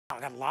I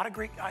got a lot of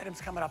great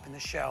items coming up in the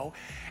show.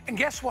 And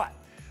guess what?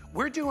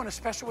 We're doing a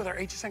special with our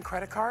HSN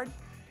credit card.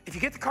 If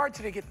you get the card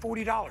today, get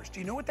 $40. Do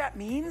you know what that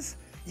means?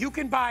 You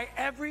can buy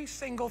every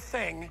single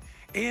thing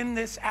in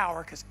this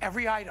hour because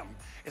every item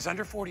is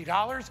under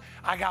 $40.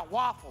 I got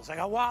waffles, I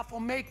got waffle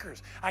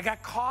makers, I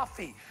got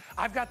coffee,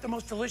 I've got the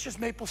most delicious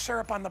maple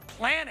syrup on the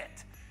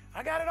planet.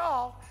 I got it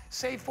all.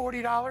 Save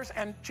 $40.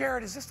 And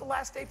Jared, is this the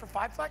last day for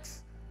 5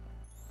 Flex?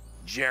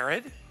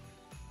 Jared?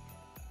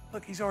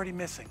 Look, he's already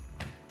missing.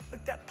 Look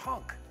at that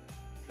punk.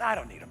 I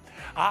don't need him.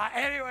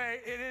 Anyway,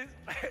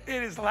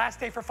 it is the last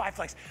day for 5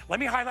 Flex. Let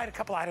me highlight a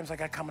couple items I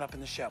got coming up in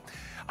the show.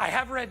 I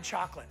have red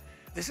chocolate.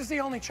 This is the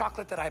only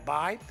chocolate that I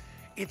buy.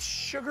 It's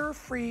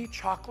sugar-free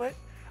chocolate.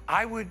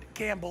 I would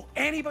gamble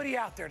anybody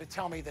out there to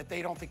tell me that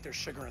they don't think there's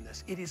sugar in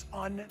this. It is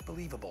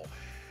unbelievable.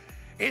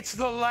 It's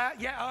the last,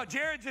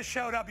 Jared just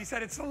showed up. He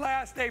said it's the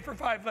last day for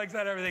 5 Flex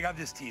on everything. I'm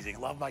just teasing.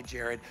 Love my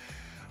Jared.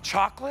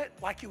 Chocolate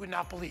like you would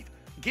not believe.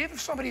 Give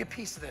somebody a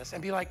piece of this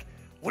and be like,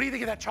 what do you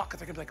think of that chocolate?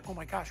 They're gonna be like, oh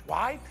my gosh,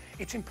 why?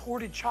 It's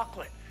imported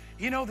chocolate.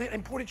 You know that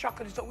imported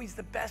chocolate is always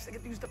the best. They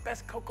can use the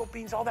best cocoa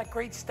beans, all that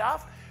great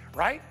stuff,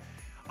 right?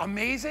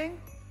 Amazing.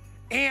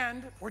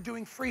 And we're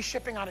doing free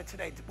shipping on it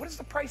today. What does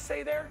the price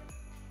say there?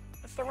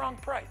 That's the wrong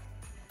price.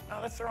 No,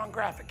 that's the wrong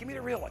graphic. Give me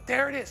the real one.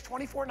 There it is,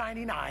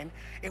 $24.99.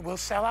 It will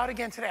sell out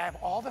again today. I have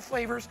all the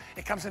flavors.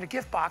 It comes in a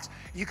gift box.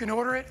 You can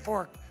order it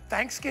for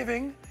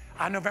Thanksgiving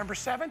on November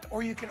 7th,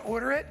 or you can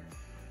order it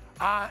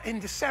in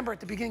December,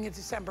 at the beginning of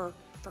December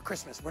for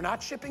Christmas. We're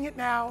not shipping it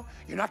now.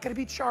 You're not gonna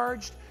be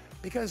charged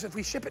because if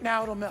we ship it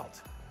now, it'll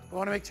melt. We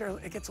wanna make sure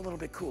it gets a little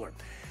bit cooler.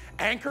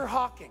 Anchor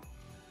Hawking.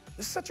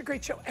 This is such a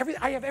great show.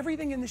 I have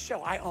everything in this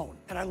show I own,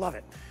 and I love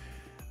it.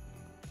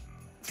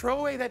 Throw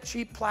away that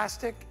cheap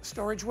plastic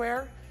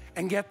storageware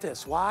and get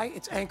this. Why?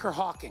 It's Anchor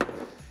Hawking.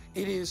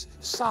 It is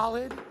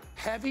solid,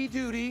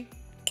 heavy-duty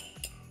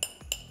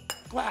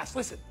glass.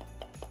 Listen,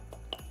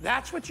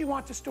 that's what you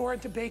want to store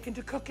and to bake and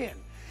to cook in.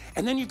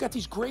 And then you've got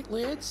these great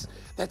lids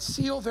that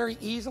seal very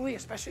easily,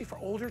 especially for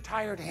older,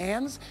 tired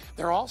hands.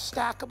 They're all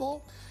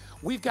stackable.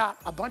 We've got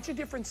a bunch of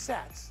different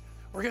sets.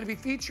 We're gonna be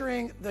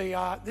featuring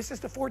this is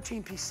the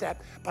 14-piece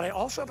set, but I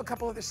also have a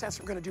couple other sets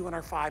we're gonna do in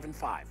our 5 and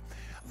 5.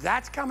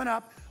 That's coming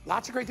up,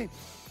 lots of great things.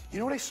 You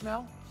know what I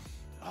smell?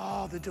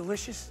 Oh, the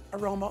delicious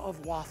aroma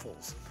of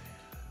waffles.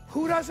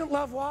 Who doesn't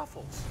love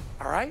waffles,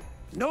 all right?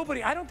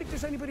 Nobody, I don't think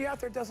there's anybody out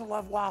there that doesn't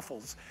love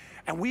waffles.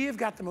 And we have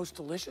got the most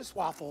delicious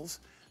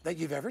waffles that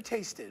you've ever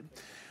tasted.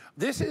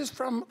 This is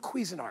from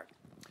Cuisinart.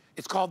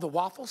 It's called the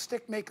Waffle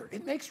Stick Maker.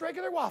 It makes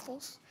regular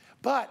waffles,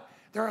 but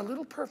there are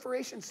little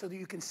perforations so that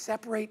you can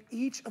separate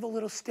each of the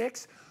little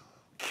sticks.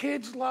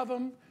 Kids love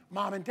them,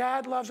 mom and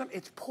dad loves them.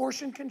 It's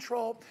portion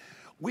control.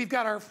 We've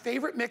got our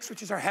favorite mix,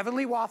 which is our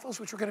Heavenly Waffles,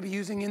 which we're gonna be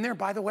using in there.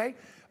 By the way,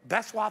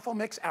 best waffle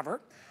mix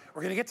ever.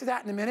 We're gonna get to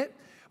that in a minute.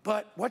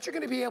 But what you're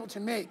gonna be able to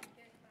make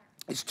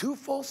is 2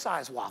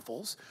 full-size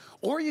waffles,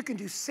 or you can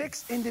do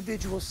 6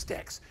 individual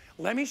sticks.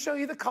 Let me show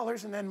you the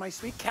colors, and then my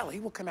sweet Kelly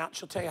will come out and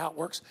she'll tell you how it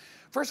works.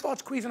 First of all,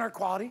 it's Cuisinart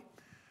quality.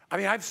 I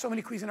mean, I have so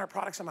many Cuisinart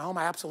products in my home,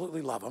 I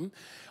absolutely love them.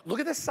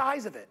 Look at the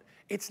size of it.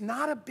 It's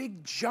not a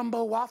big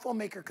jumbo waffle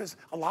maker, because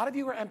a lot of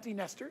you are empty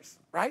nesters,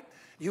 right?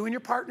 You and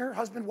your partner,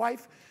 husband,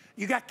 wife,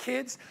 you got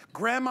kids,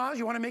 grandmas,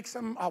 you wanna make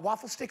some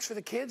waffle sticks for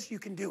the kids, you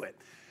can do it.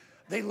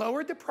 They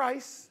lowered the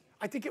price.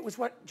 I think it was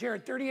what,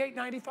 Jared,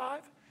 $38.95?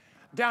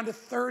 Down to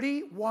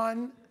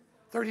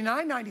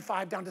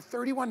 $39.95, down to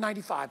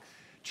 $31.95.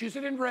 Choose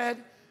it in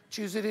red,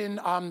 choose it in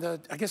I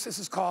guess this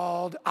is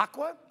called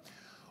aqua,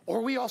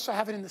 or we also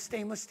have it in the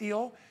stainless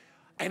steel,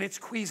 and it's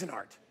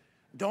Cuisinart.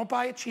 Don't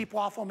buy a cheap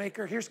waffle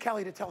maker. Here's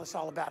Kelly to tell us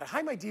all about it.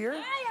 Hi, my dear.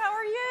 Hi, how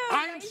are you?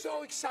 I am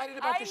so excited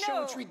about the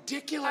show. It's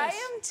ridiculous. I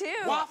am too.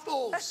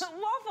 Waffles.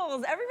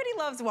 Waffles. Everybody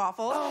loves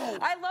waffles. Oh.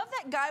 I love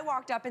that guy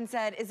walked up and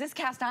said, is this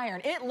cast iron?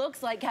 It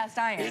looks like cast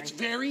iron. It's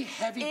very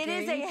heavy gauge. It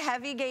is a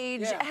heavy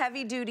gauge,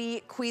 heavy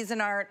duty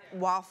Cuisinart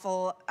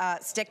waffle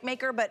stick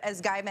maker, but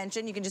as Guy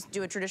mentioned, you can just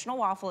do a traditional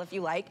waffle if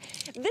you like.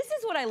 This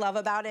is what I love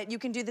about it. You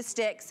can do the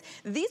sticks.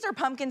 These are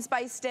pumpkin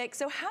spice sticks,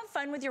 so have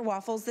fun with your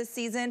waffles this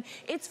season.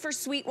 It's for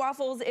sweet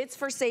waffles, it's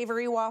for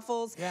savory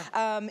waffles.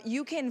 Yeah.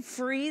 You can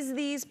freeze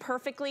these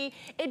perfectly.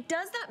 It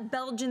does that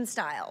Belgian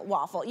style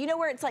waffle. You know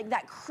where it's like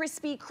that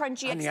crispy,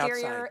 crunchy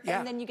exterior,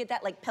 and then you get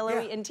that like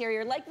pillowy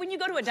interior, like when you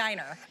go to a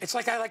diner. It's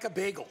like I like a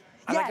bagel.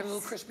 I like it a little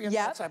crispy on the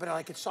outside, but I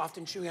like it soft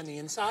and chewy on the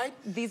inside.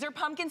 These are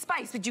pumpkin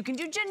spice, but you can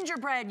do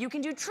gingerbread. You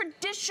can do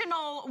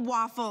traditional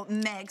waffle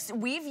mix.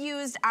 We've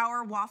used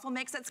our waffle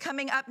mix that's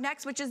coming up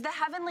next, which is the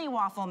Heavenly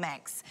Waffle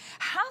Mix.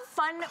 Have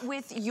fun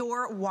with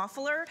your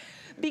waffler,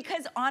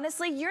 because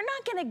honestly, you're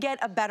not gonna get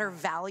a better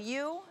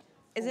value.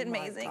 Is it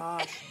amazing?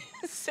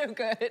 So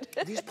good.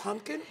 Are these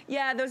pumpkin?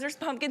 Yeah, those are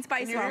pumpkin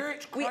spice waffles. You hear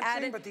it's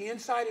crunching, but the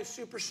inside is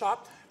super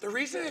soft. The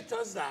reason it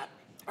does that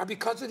are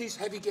because of these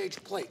heavy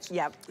gauge plates.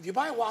 Yep. If you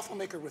buy a waffle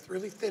maker with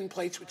really thin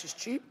plates, which is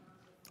cheap,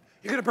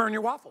 You're gonna burn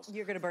your waffles.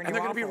 You're gonna burn your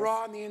waffles. And they're gonna be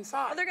raw on the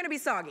inside. Oh, they're gonna be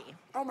soggy.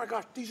 Oh my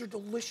gosh, these are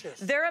delicious.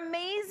 They're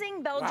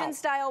amazing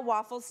Belgian-style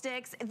waffle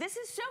sticks. This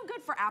is so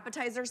good for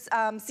appetizer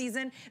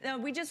season.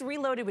 We just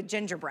reloaded with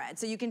gingerbread.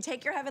 So you can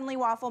take your Heavenly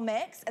Waffle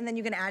mix, and then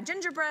you can add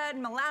gingerbread,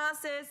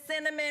 molasses,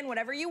 cinnamon,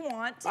 whatever you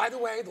want. By the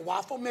way, the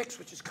waffle mix,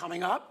 which is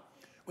coming up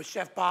with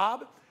Chef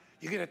Bob,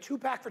 you get a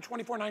 2-pack for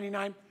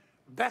 $24.99.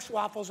 Best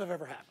waffles I've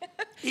ever had.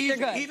 They're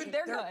good.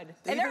 They're good.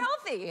 And they're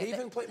healthy. They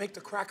even make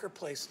the cracker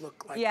place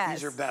look like yes.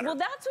 these are better. Well,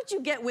 that's what you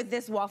get with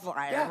this waffle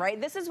iron,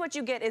 right? This is what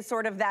you get is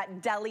sort of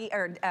that deli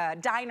or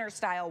diner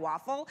style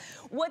waffle.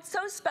 What's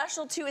so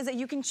special too is that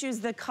you can choose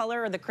the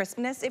color or the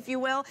crispness, if you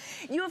will.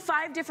 You have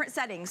 5 different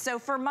settings. So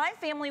for my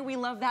family, we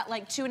love that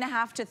like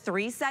 2.5 to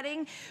 3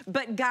 setting,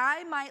 but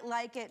Guy might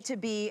like it to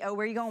be, oh,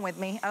 where are you going with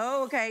me?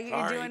 Oh, okay,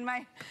 you're doing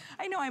my,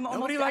 I know I'm almost.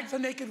 Nobody likes a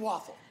naked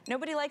waffle.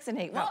 Nobody likes a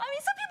naked. Well, I mean,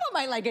 some people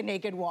might like a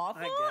naked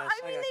waffle.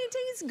 I mean, they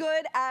taste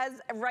good as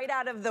right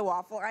out of the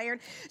waffle iron.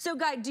 So,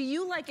 Guy, do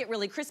you like it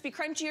really crispy,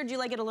 crunchy, or do you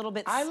like it a little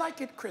bit? I like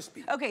it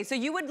crispy. Okay, so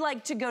you would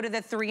like to go to the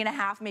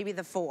 3.5, maybe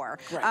the 4.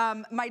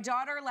 Right. My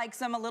daughter likes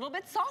them a little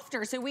bit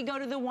softer, so we go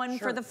to the one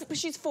for the.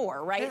 She's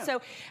 4, right? Yeah.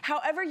 So,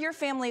 however your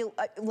family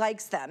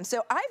likes them.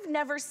 So, I've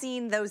never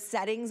seen those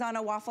settings on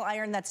a waffle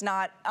iron that's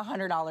not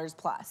 $100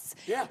 plus.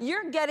 Yeah.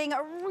 You're getting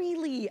a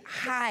really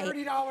high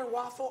 $30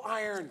 waffle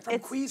iron from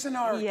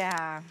Cuisinart.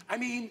 Yeah. I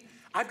mean,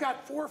 I've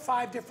got 4 or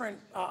 5 different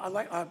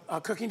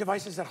cooking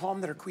devices at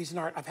home that are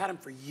Cuisinart. I've had them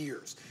for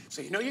years.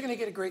 So you know you're gonna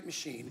get a great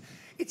machine.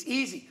 It's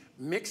easy.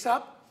 Mix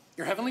up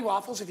your Heavenly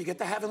Waffles. If you get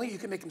the Heavenly, you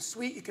can make them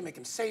sweet, you can make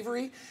them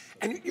savory.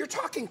 And you're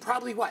talking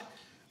probably what?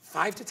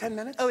 5 to 10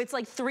 minutes? Oh, it's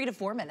like 3 to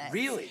 4 minutes.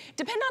 Really?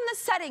 Depend on the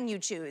setting you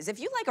choose. If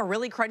you like a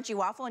really crunchy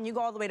waffle and you go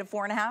all the way to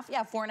 4.5,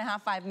 yeah,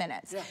 4.5, 5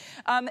 minutes.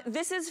 Yeah.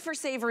 This is for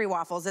savory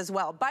waffles as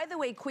well. By the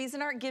way,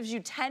 Cuisinart gives you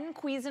 10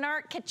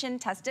 Cuisinart kitchen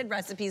tested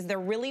recipes. They're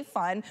really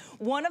fun.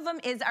 One of them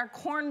is our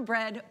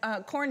cornbread,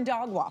 corn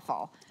dog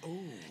waffle. Ooh.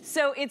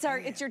 So it's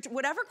your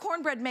whatever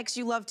cornbread mix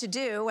you love to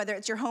do, whether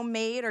it's your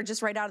homemade or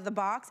just right out of the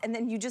box, and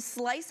then you just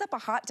slice up a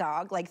hot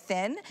dog like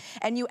thin,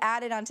 and you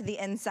add it onto the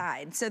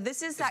inside. So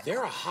this is that. Is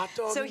there a hot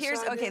dog? So here's,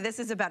 okay, this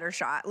is a better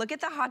shot. Look at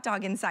the hot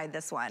dog inside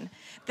this one.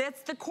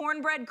 That's the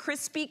cornbread,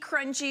 crispy,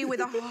 crunchy with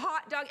a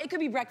hot dog. It could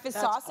be breakfast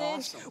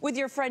sausage with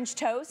your French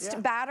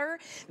toast batter.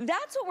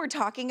 That's what we're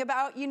talking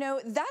about. You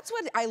know, that's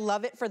what I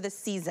love it for the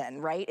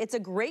season, right? It's a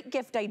great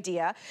gift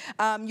idea.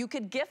 You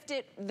could gift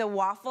it the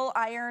waffle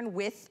iron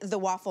with the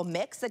waffle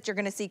mix that you're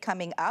gonna see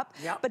coming up.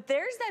 But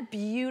there's that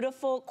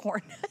beautiful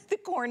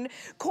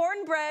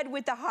cornbread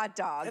with the hot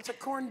dog. It's a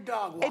corn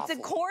dog waffle. It's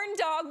a corn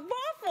dog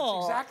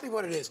waffle. That's exactly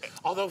what it is.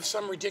 Although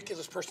some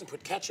ridiculous person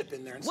put ketchup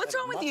in there instead What's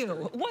wrong with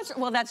you?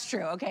 Well, that's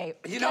true. Okay.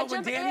 You know,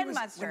 ketchup and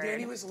mustard. When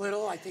Danny was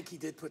little, I think he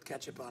did put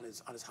ketchup on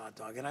his hot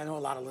dog, and I know a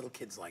lot of little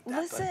kids like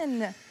that.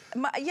 Listen,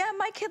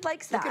 my kid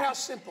likes that. Look at how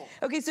simple.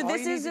 Okay, so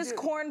this is this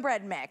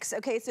cornbread mix.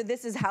 Okay, so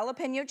this is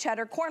jalapeno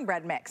cheddar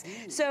cornbread mix.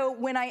 So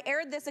when I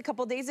aired this a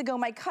couple days ago,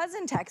 my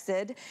cousin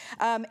texted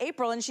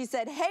April, and she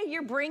said, "Hey,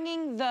 you're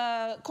bringing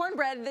the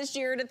cornbread this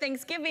year to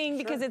Thanksgiving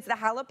because it's the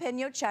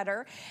jalapeno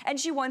cheddar, and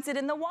she wants it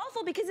in the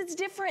waffle because it's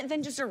different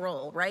than just a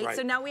roll, right?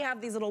 So now we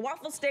have these little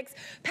waffle sticks,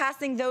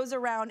 passing those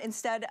around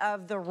instead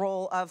of the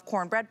roll of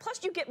cornbread.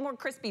 Plus, you get more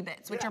crispy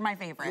bits, which are my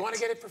favorite. You want to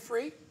get it for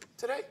free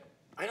today?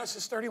 I know this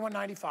is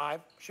 $31.95,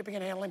 shipping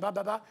and handling, blah,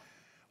 blah, blah.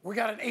 We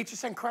got an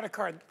HSN credit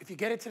card. If you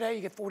get it today,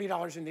 you get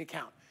 $40 in the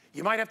account.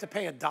 You might have to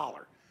pay $1,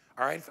 all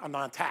right,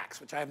 on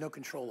tax, which I have no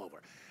control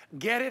over.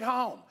 Get it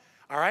home,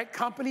 all right?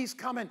 Companies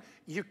coming.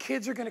 Your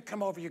kids are going to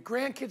come over. Your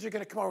grandkids are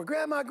going to come over.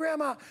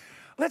 Grandma,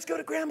 let's go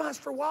to Grandma's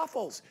for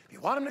waffles. If you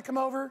want them to come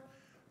over,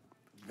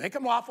 make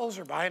them waffles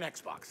or buy an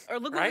Xbox. Or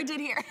look what we did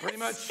here. Pretty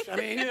much, I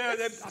mean,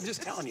 I'm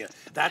just telling you,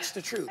 that's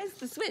the truth. It's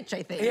the switch,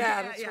 I think.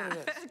 Yeah, that's what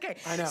it is. Okay,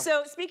 I know.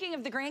 So speaking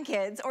of the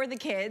grandkids or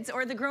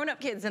the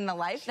grown-up kids in the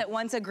life that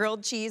wants a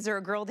grilled cheese or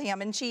a grilled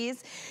ham and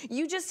cheese,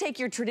 you just take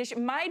your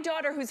tradition. My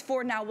daughter, who's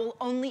 4 now, will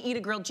only eat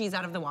a grilled cheese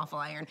out of the waffle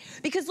iron.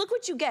 Because look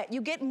what you get.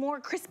 You get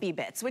more crispy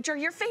bits, which are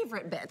your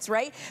favorite bits,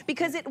 right?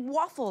 Because it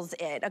waffles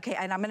it. Okay,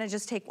 and I'm gonna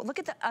just look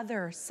at the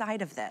other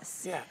side of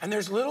this. Yeah, and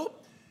there's little...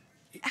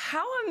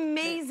 How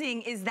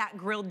amazing is that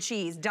grilled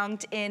cheese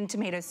dunked in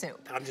tomato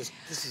soup?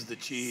 This is the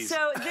cheese.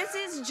 So this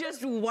is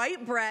just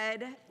white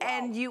bread,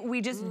 and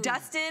we just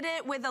dusted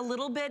it with a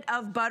little bit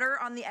of butter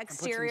on the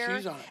exterior. And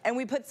put some cheese on it. And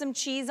we put some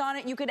cheese on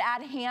it. You could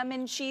add ham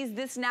and cheese.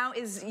 This now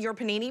is your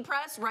panini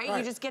press, right?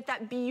 You just get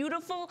that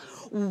beautiful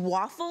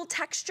waffle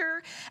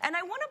texture. And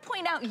I want to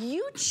point out,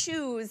 you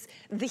choose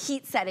the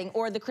heat setting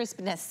or the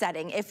crispness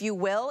setting, if you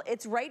will.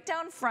 It's right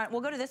down front.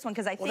 We'll go to this one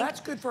because I think... Well, that's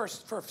good for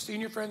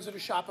senior friends that are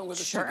shopping with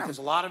us, too,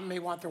 because a lot of them may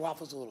want their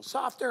waffles a little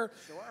softer.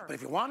 But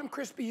if you want them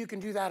crispy, you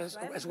can do that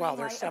as well.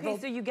 There's several.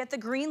 Okay, so you get the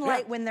green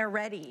light when they're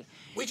ready.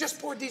 We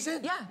just poured these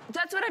in. Yeah,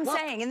 that's what I'm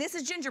saying. And this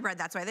is gingerbread.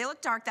 That's why they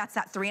look dark. That's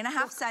that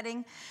 3.5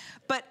 setting.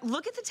 But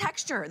look at the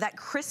texture, that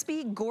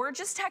crispy,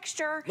 gorgeous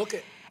texture. Look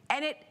at.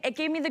 And it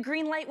gave me the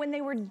green light when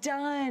they were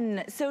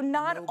done. So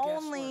not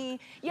only,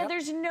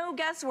 there's no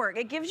guesswork.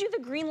 It gives you the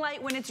green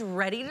light when it's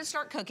ready to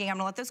start cooking. I'm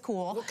gonna let this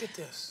cool. Look at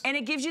this. And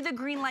it gives you the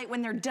green light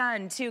when they're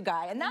done too,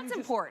 Guy. And that's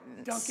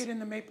important. Dunk it in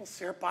the maple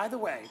syrup. By the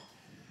way,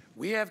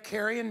 we have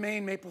Carrie and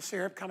Maine maple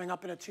syrup coming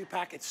up in a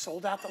 2-pack. It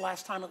sold out the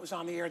last time it was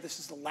on the air. This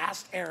is the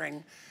last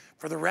airing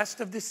for the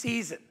rest of the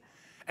season.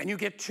 And you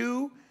get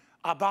 2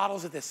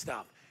 bottles of this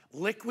stuff.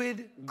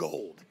 Liquid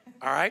gold,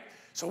 all right?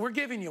 So we're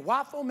giving you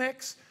waffle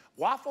mix,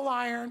 waffle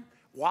iron,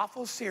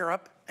 waffle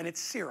syrup, and it's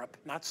syrup,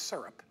 not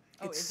syrup.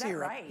 It's is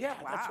syrup. That right? Yeah,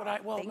 wow. that's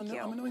what I'm a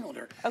New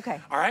Englander. Okay.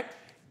 All right?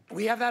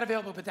 We have that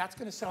available, but that's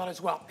gonna sell it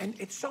as well. And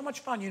it's so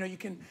much fun. You know, you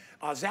can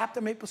zap the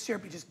maple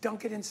syrup, you just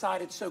dunk it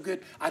inside, it's so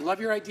good. I love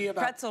your idea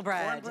about pretzel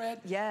bread. Cornbread.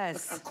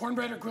 Yes.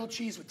 Cornbread or grilled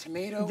cheese with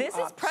tomato This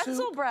is pretzel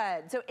soup.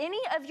 bread. So any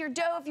of your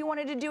dough, if you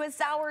wanted to do a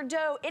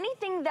sourdough,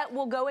 anything that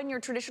will go in your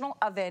traditional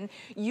oven,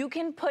 you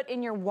can put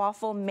in your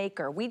waffle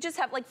maker. We just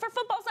have, like, for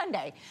football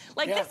Sunday.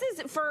 Like, this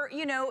is for,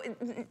 you know,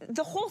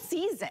 the whole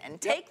season.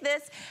 Take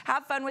this,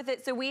 have fun with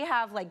it. So we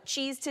have, like,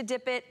 cheese to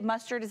dip it,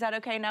 mustard. Is that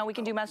okay now? We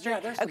can do mustard? Yeah,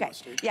 there's the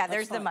mustard. Yeah,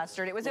 there's the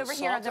mustard. It was over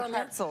here on the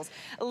pretzels.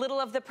 A little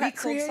of the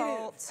pretzel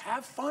salt.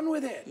 Have fun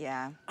with it.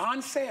 Yeah.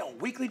 On sale,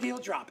 weekly deal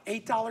drop,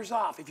 $8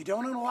 off. If you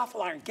don't own a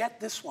waffle iron,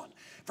 get this one.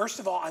 First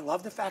of all, I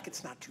love the fact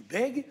it's not too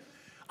big.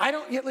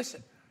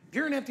 Listen, if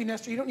you're an empty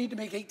nester, you don't need to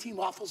make 18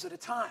 waffles at a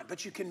time,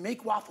 but you can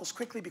make waffles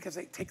quickly because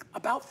they take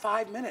about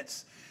 5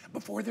 minutes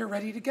before they're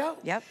ready to go.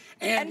 Yep.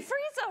 And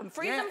freeze them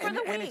for the week.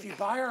 And if you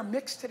buy our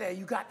mix today,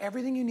 you got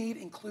everything you need,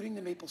 including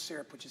the maple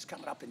syrup, which is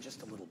coming up in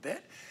just a little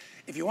bit.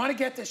 If you want to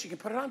get this, you can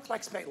put it on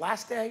FlexPay.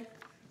 Last day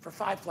for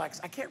 5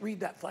 Flex. I can't read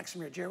that Flex from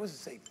here. Jared, what does it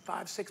say,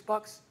 $5,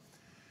 $6?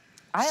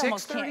 I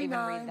almost can't even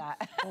read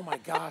that. Oh my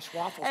gosh,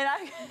 waffles.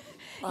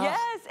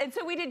 Yes, and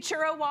so we did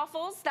churro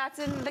waffles. That's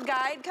in the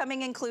guide,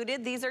 coming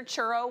included. These are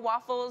churro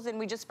waffles, and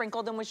we just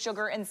sprinkled them with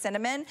sugar and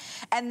cinnamon.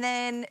 And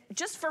then,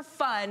 just for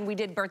fun, we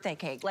did birthday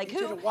cake. Like,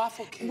 we did a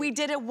waffle cake. We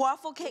did a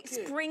waffle cake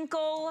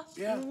sprinkle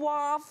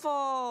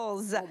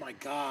waffles. Oh my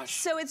gosh.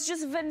 So it's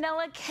just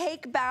vanilla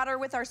cake batter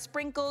with our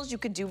sprinkles. You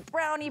could do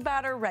brownie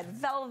batter, red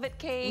velvet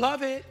cake.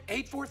 Love it.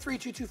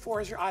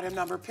 843-224 is your item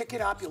number. Pick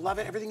it up. You'll love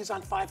it. Everything is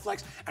on 5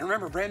 Flex. And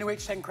remember, brand new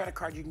HSN credit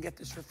card. You can get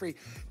this for free.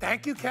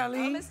 Thank you, Kelly.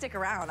 I'm gonna stick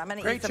around. I'm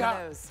gonna eat some of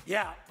those.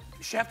 Yeah,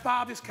 Chef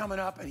Bob is coming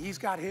up, and he's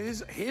got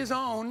his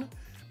own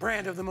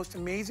brand of the most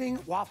amazing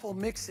waffle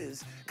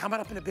mixes coming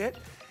up in a bit.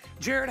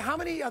 Jared, how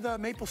many of the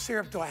maple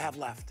syrup do I have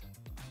left?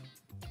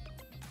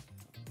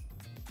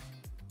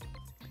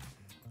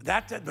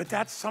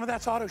 But some of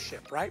that's auto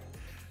ship, right?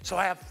 So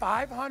I have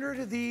 500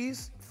 of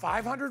these,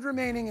 500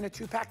 remaining in a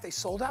 2-pack. They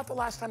sold out the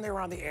last time they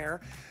were on the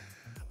air.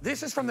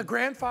 This is from the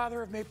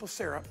grandfather of maple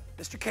syrup,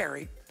 Mr.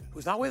 Carey,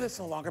 who's not with us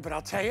no longer, but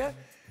I'll tell you,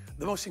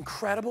 the most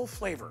incredible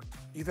flavor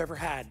you've ever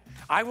had.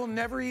 I will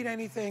never eat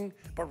anything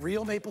but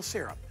real maple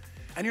syrup.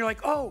 And you're like,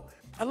 oh,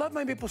 I love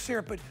my maple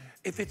syrup, but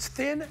if it's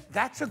thin,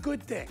 that's a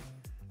good thing.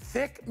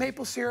 Thick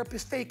maple syrup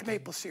is fake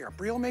maple syrup.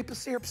 Real maple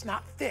syrup's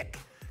not thick,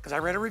 because I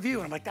read a review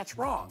and I'm like, that's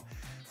wrong.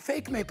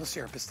 Fake maple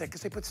syrup is thick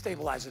because they put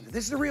stabilizer in it.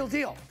 This is the real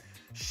deal.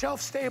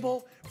 Shelf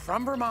stable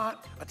from Vermont,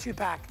 a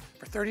 2-pack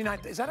for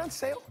 $39. Is that on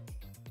sale?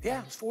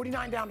 Yeah, it's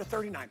 $49 down to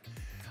 $39.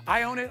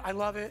 I own it, I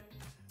love it.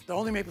 The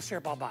only maple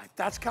syrup I'll buy.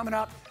 That's coming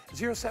up.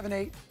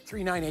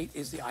 078-398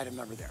 is the item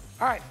number there.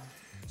 All right,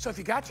 so if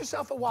you got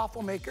yourself a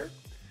waffle maker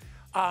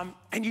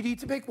and you need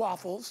to bake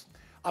waffles,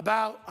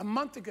 about a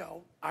month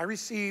ago, I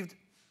received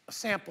a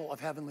sample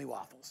of Heavenly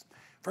Waffles.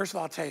 First of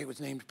all, I'll tell you it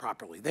was named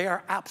properly. They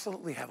are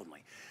absolutely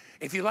heavenly.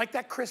 If you like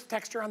that crisp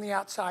texture on the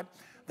outside,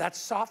 that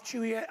soft,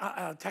 chewy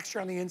texture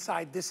on the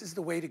inside, this is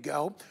the way to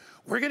go.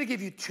 We're gonna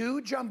give you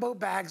 2 jumbo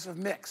bags of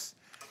mix.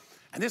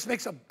 And this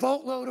makes a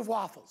boatload of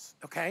waffles,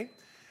 okay?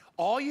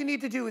 All you need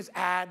to do is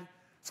add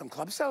some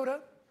club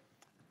soda,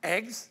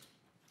 eggs,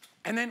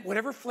 and then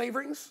whatever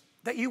flavorings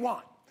that you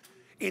want.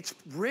 It's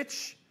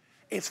rich,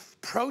 it's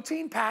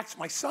protein packed.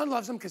 My son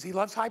loves them because he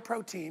loves high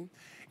protein.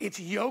 It's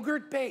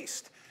yogurt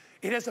based.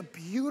 It has a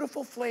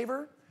beautiful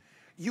flavor.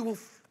 You will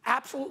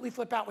absolutely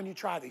flip out when you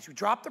try these. We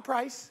dropped the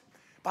price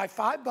by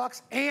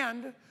 $5,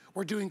 and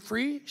we're doing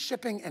free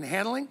shipping and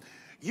handling.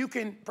 You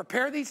can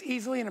prepare these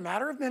easily in a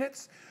matter of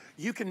minutes.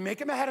 You can make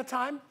them ahead of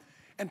time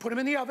and put them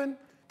in the oven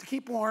to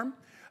keep warm.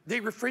 They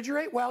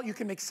refrigerate well. You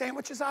can make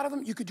sandwiches out of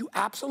them. You could do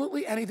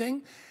absolutely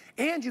anything.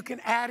 And you can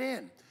add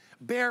in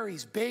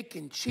berries,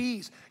 bacon,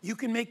 cheese. You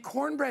can make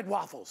cornbread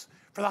waffles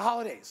for the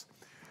holidays.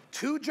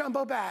 2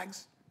 jumbo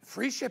bags,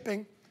 free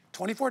shipping,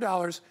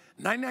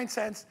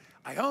 $24.99.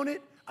 I own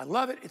it. I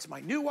love it. It's my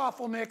new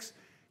waffle mix.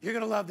 You're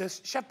going to love this.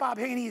 Chef Bob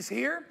Haney is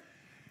here.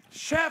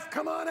 Chef,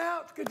 come on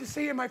out. Good to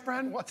see you, my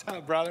friend. What's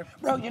up, brother?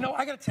 Bro, you know,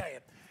 I got to tell you,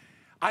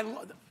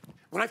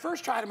 when I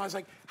first tried them, I was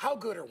like, how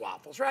good are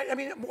waffles, right? I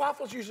mean,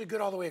 waffles are usually good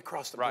all the way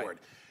across the board.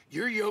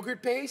 You're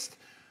yogurt-based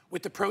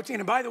with the protein.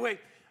 And by the way,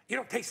 you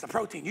don't taste the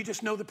protein. You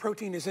just know the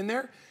protein is in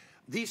there.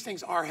 These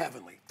things are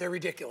heavenly. They're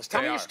ridiculous.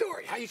 Tell me your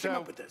story, how you came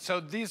up with this.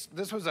 So this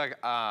was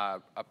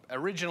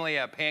originally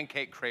a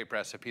pancake crepe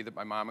recipe that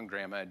my mom and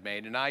grandma had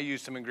made, and I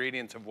used some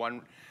ingredients of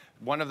one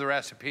one of the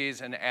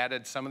recipes and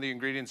added some of the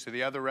ingredients to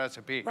the other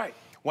recipe. Right.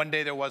 One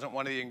day there wasn't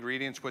one of the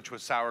ingredients, which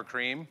was sour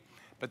cream,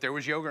 but there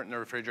was yogurt in the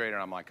refrigerator,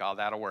 and I'm like, oh,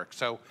 that'll work.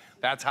 So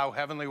that's how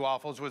Heavenly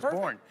Waffles was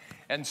born.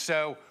 And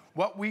so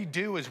what we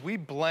do is we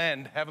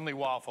blend Heavenly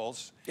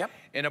Waffles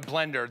in a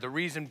blender. The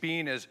reason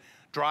being is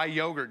dry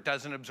yogurt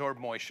doesn't absorb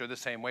moisture the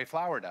same way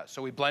flour does.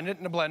 So we blend it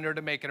in a blender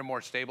to make it a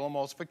more stable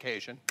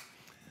emulsification.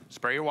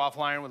 Spray your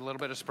waffle iron with a little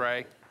bit of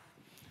spray,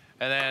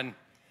 and then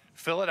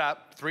fill it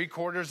up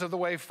 3/4 of the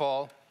way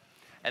full.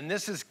 And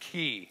this is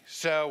key.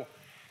 So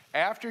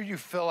after you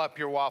fill up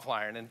your waffle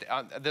iron, and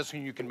this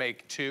one you can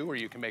make 2, or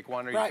you can make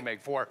 1, or you can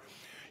make 4.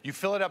 You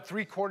fill it up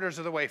 3/4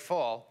 of the way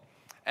full,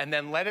 and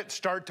then let it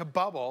start to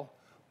bubble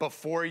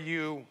before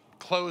you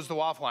close the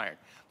waffle iron.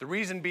 The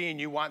reason being,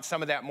 you want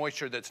some of that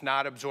moisture that's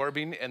not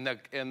absorbing in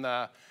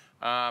the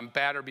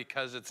batter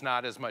because it's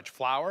not as much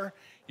flour.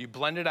 You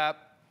blend it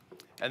up,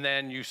 and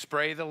then you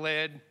spray the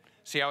lid.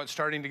 See how it's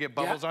starting to get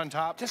bubbles on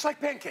top? Just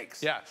like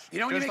pancakes. Yes. You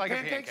know when you make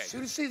pancakes, as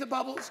soon as you see the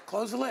bubbles,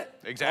 close the lid.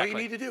 Exactly.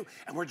 All you need to do.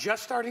 And we're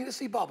just starting to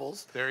see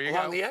bubbles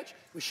along the edge.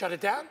 We shut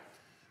it down.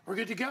 We're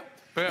good to go.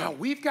 Boom. Now,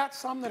 we've got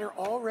some that are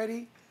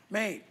already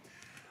made.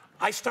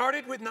 I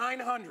started with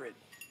 900.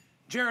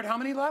 Jared, how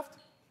many left?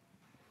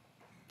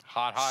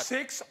 Hot, hot.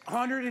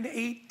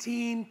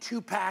 618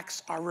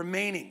 2-packs are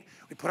remaining.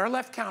 We put our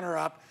left counter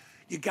up.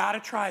 You got to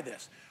try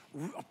this.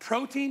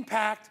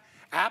 Protein-packed,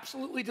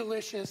 absolutely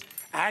delicious.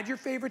 Add your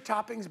favorite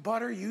toppings,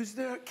 butter. Use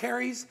the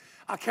Carrie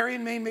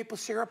and Maine maple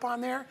syrup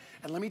on there.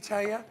 And let me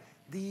tell you,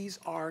 these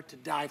are to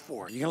die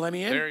for. You gonna let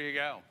me in? There you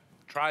go.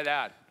 Try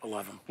that. I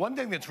love them. One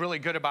thing that's really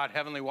good about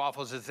Heavenly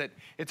Waffles is that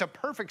it's a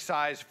perfect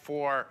size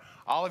for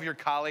all of your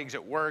colleagues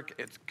at work.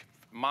 It's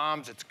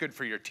moms, it's good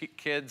for your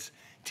kids,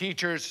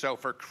 teachers. So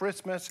for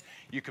Christmas,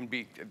 they can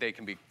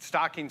be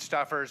stocking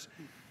stuffers,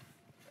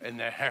 and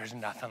there's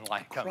nothing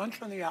like them.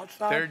 Crunch on the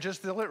outside. They're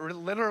just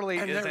literally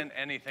isn't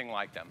anything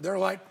like them. They're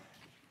like,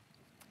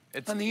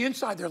 on the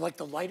inside, they're like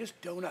the lightest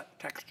donut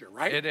texture,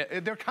 right?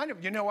 They're kind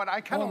of, you know what?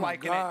 I kind of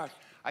liken it.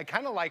 I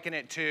kind of liken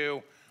it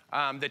to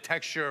the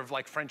texture of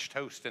like French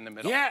toast in the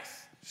middle.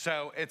 Yes.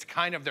 So it's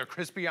kind of, they're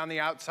crispy on the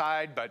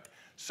outside, but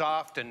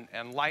soft and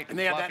light and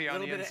fluffy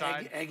on the inside. And they have that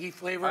little bit of eggy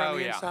flavor on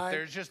the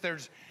inside.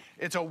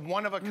 It's a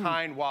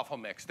one-of-a-kind waffle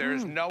mix. There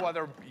is no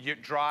other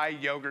dry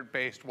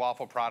yogurt-based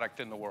waffle product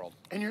in the world.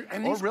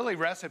 Or really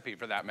recipe,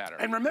 for that matter.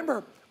 And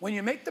remember, when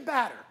you make the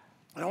batter,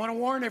 and I want to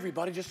warn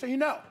everybody, just so you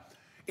know,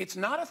 it's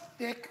not a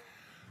thick,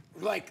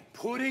 like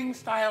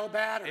pudding-style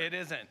batter. It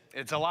isn't.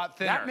 It's a lot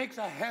thinner. That makes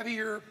a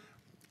heavier,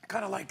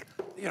 kind of like,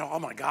 you know, oh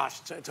my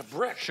gosh, it's a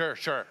brick. Sure,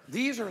 sure.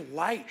 These are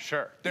light.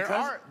 Sure. There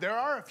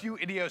are a few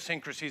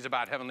idiosyncrasies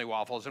about Heavenly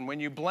Waffles, and when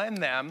you blend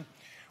them,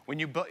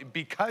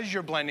 because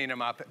you're blending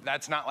them up,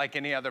 that's not like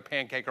any other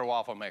pancake or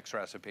waffle mix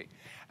recipe.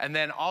 And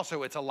then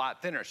also, it's a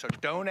lot thinner, so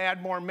don't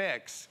add more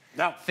mix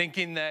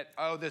thinking that,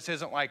 oh, this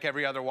isn't like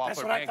every other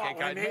waffle or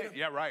pancake I made.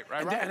 Yeah, right.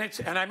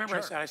 And I remember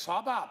I said, I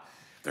saw Bob,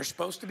 they're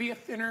supposed to be a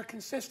thinner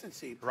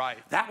consistency. Right.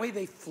 That way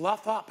they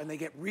fluff up and they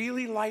get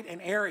really light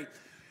and airy.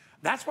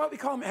 That's why we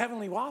call them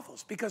Heavenly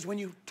Waffles, because when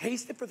you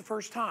taste it for the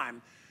first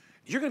time,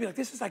 you're gonna be like,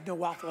 this is like no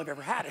waffle I've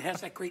ever had. It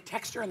has that great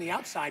texture on the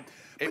outside,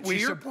 but to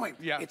your point,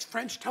 it's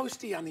French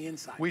toasty on the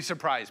inside. We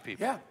surprise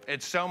people. Yeah.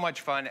 It's so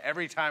much fun.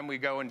 Every time we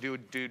go and do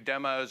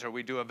demos or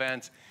we do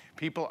events,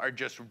 people are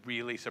just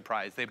really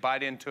surprised. They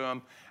bite into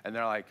them and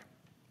they're like,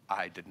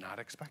 I did not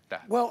expect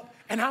that. Well,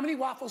 and how many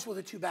waffles will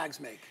the 2 bags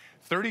make?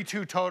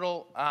 32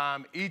 total.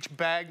 Each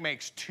bag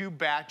makes 2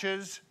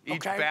 batches.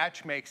 Each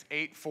batch makes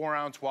 8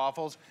 4-ounce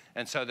waffles.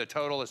 And so the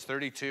total is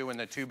 32 in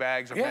the 2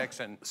 bags of mix.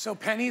 And so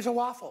pennies a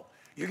waffle.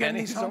 You're getting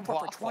these home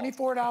for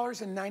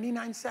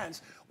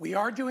 $24.99. We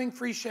are doing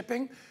free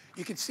shipping.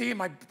 You can see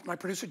my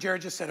producer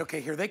Jared just said,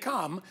 okay, here they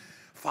come.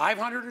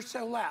 500 or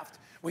so left.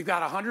 We've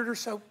got 100 or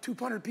so,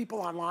 200 people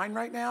online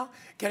right now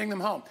getting them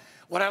home.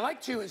 What I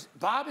like too is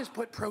Bob has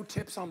put pro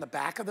tips on the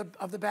back of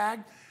the bag.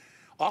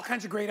 All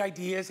kinds of great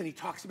ideas, and he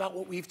talks about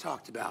what we've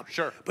talked about.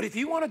 Sure. But if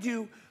you want to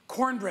do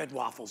cornbread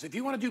waffles, if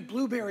you want to do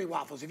blueberry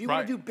waffles, if you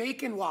want to do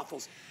bacon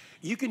waffles,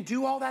 you can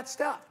do all that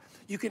stuff.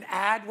 You can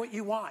add what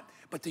you want,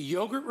 but the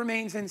yogurt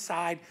remains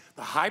inside.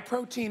 The high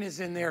protein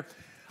is in there.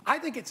 I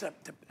think it's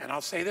and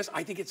I'll say this,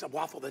 I think it's a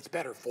waffle that's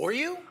better for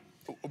you.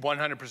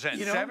 100%.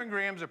 You know? 7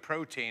 grams of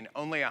protein,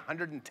 only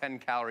 110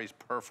 calories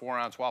per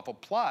 4-ounce waffle.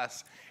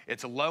 Plus,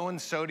 it's low in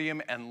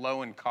sodium and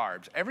low in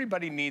carbs.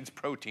 Everybody needs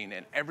protein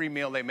in every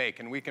meal they make,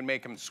 and we can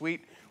make them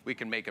sweet, we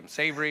can make them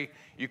savory,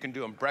 you can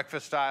do them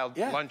breakfast style,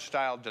 lunch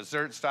style,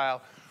 dessert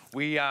style.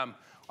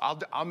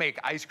 I'll make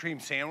ice cream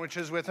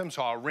sandwiches with them,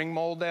 so I'll ring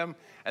mold them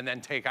and then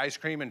take ice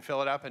cream and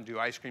fill it up and do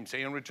ice cream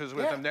sandwiches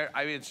with them.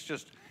 I mean,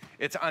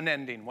 it's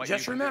unending what you can do.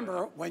 Just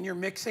remember, when you're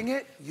mixing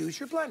it, use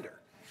your blender.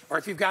 Or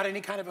if you've got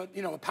any kind of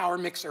a power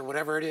mixer,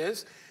 whatever it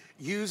is,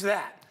 use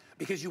that.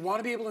 Because you want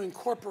to be able to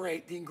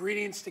incorporate the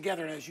ingredients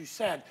together. And as you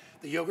said,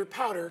 the yogurt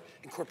powder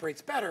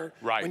incorporates better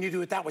when you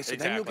do it that way. So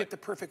then you'll get the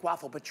perfect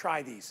waffle. But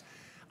try these.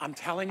 I'm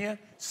telling you,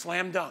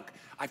 slam dunk.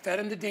 I fed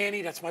him to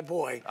Danny, that's my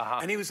boy.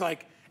 And he was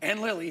like,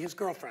 and Lily, his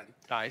girlfriend.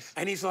 Nice.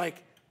 And he's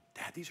like,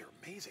 Dad, these are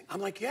amazing.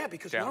 I'm like, yeah,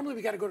 because normally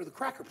we got to go to the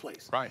cracker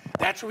place. Right.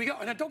 That's where we go.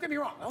 And don't get me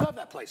wrong, I love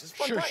that place. It's a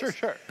fun place.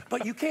 Sure.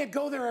 But you can't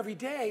go there every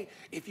day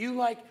if you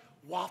like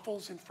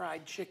waffles and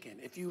fried chicken,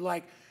 if you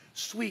like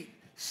sweet,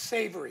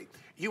 savory.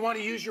 You want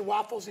to use your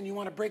waffles and you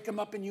want to break them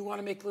up and you want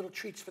to make little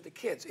treats for the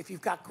kids. If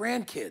you've got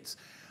grandkids,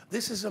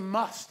 this is a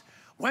must.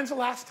 When's the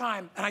last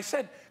time? And I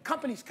said,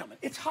 company's coming.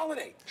 It's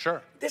holiday.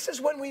 Sure. This is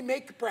when we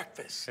make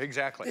breakfast.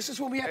 Exactly. This is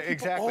when we have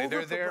people over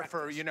They're for there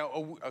breakfast.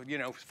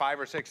 for 5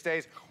 or 6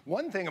 days.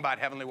 One thing about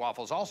Heavenly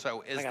Waffles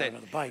also is that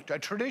a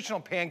traditional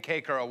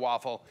pancake or a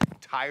waffle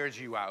tires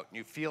you out.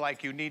 You feel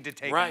like you need to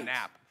take a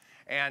nap.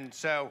 And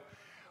so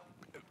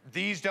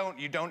these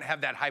you don't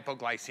have that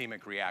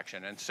hypoglycemic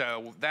reaction. And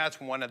so that's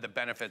one of the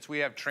benefits. We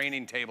have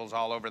training tables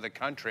all over the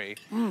country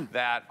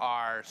that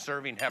are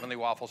serving Heavenly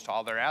Waffles to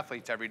all their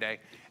athletes every day.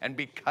 And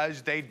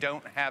because they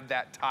don't have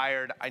that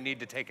tired, I need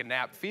to take a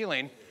nap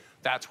feeling,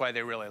 that's why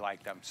they really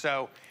like them.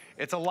 So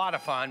it's a lot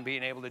of fun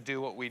being able to do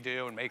what we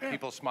do and make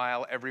people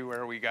smile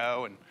everywhere we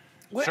go and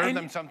serve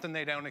them something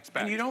they don't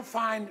expect. And you don't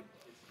find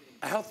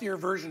a healthier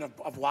version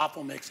of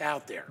waffle mix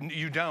out there.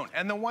 You don't.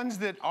 And the ones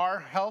that are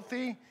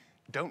healthy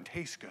don't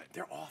taste good.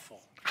 They're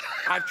awful.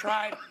 I've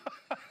tried.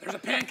 There's a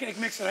pancake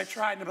mix that I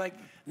tried, and I'm like,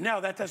 no,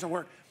 that doesn't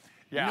work.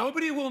 Yeah.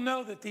 Nobody will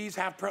know that these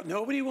have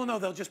nobody will know.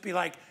 They'll just be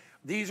like,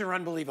 these are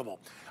unbelievable.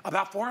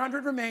 About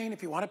 400 remain.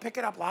 If you want to pick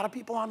it up, a lot of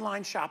people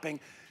online shopping.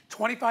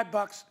 25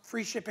 bucks,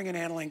 free shipping and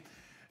handling.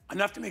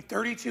 Enough to make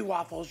 32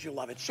 waffles. You'll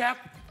love it. Chef,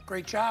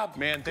 great job.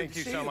 Man, thank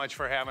you so much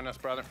for having us,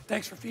 brother.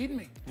 Thanks for feeding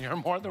me. You're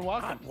more than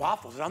welcome.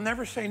 Waffles. I'll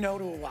never say no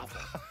to a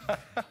waffle.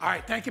 All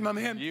right, thank you, my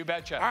man. You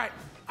betcha. All right,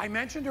 I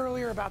mentioned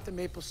earlier about the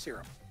maple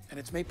syrup, and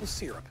it's maple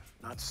syrup,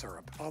 not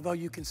syrup, although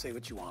you can say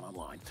what you want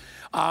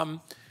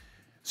online.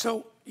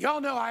 So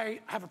y'all know I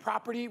have a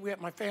property. We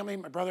have my family,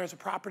 my brother has a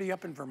property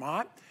up in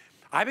Vermont.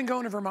 I've been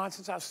going to Vermont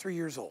since I was 3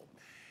 years old.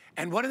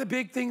 And one of the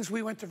big things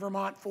we went to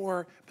Vermont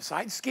for,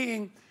 besides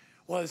skiing,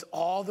 was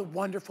all the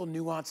wonderful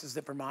nuances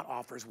that Vermont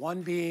offers,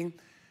 one being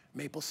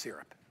maple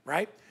syrup,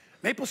 right?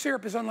 Maple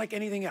syrup is unlike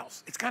anything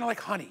else. It's kind of like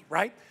honey,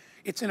 right?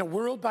 It's in a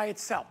world by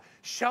itself.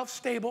 Shelf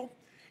stable.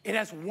 It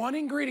has one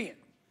ingredient,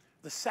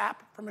 the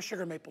sap from a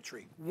sugar maple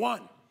tree.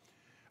 One,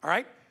 all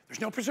right?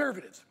 There's no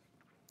preservatives.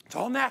 It's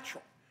all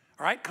natural,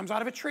 all right? Comes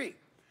out of a tree.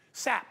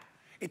 Sap.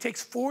 It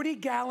takes 40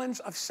 gallons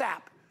of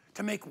sap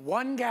to make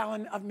 1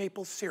 gallon of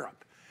maple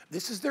syrup.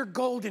 This is their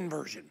golden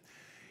version.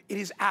 It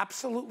is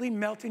absolutely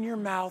melt in your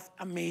mouth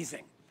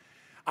amazing.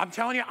 I'm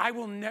telling you, I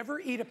will never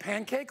eat a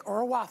pancake or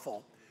a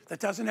waffle that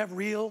doesn't have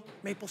real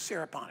maple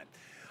syrup on it.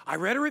 I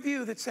read a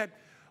review that said,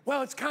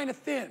 well, it's kind of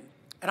thin.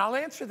 And I'll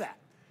answer that.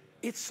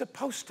 It's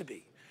supposed to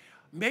be.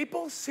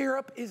 Maple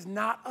syrup is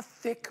not a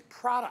thick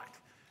product,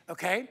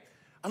 okay?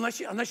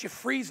 Unless you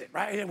freeze it,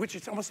 right? Which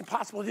is almost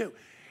impossible to do.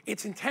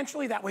 It's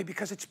intentionally that way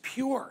because it's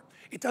pure.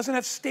 It doesn't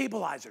have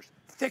stabilizers,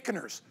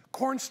 thickeners,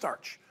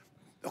 cornstarch,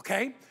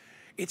 okay?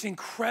 It's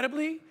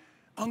incredibly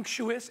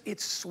unctuous,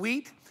 it's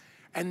sweet,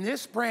 and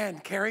this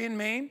brand, Carrie in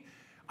Maine,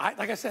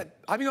 like I said,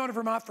 I've been going to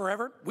Vermont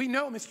forever. We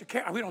know Mr.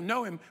 Carey, we don't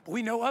know him, but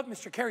we know of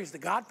Mr. Carey. He's the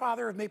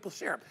godfather of maple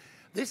syrup.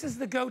 This is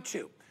the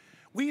go-to.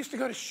 We used to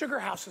go to sugar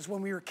houses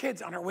when we were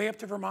kids on our way up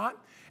to Vermont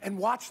and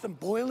watch them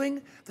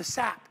boiling the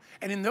sap.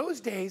 And in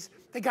those days,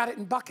 they got it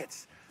in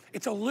buckets.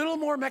 It's a little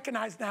more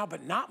mechanized now,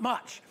 but not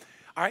much.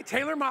 All right,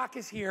 Taylor Mock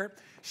is here.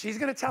 She's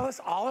gonna tell us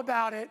all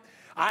about it.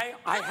 I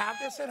have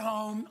this at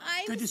home.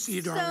 Good to see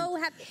you, darling. I'm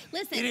so happy.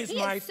 Listen, he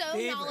is so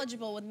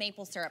knowledgeable with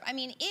maple syrup. I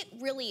mean, it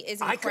really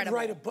is incredible. I could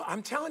write a book.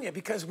 I'm telling you,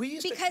 because we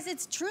used to. Because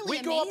it's truly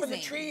amazing. We'd go up in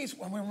the trees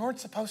when we weren't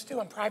supposed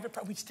to on private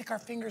property. We'd stick our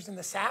fingers in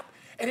the sap,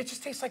 and it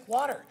just tastes like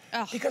water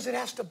because it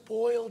has to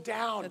boil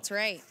down. That's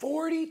right.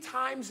 40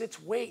 times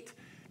its weight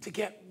to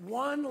get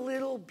one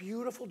little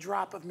beautiful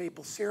drop of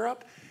maple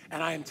syrup.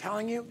 And I am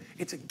telling you,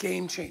 it's a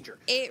game changer.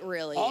 It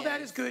really is. All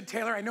that is good,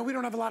 Taylor. I know we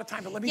don't have a lot of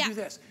time, but let me do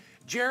this.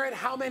 Jared,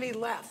 how many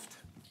left?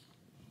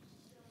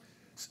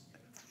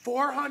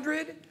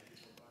 400,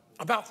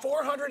 about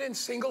 400 in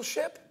single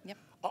ship. Yep.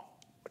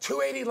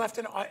 280 left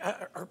in,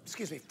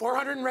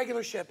 400 in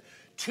regular ship,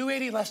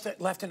 280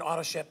 left in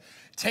auto ship.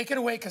 Take it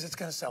away because it's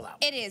going to sell out.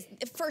 It is.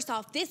 First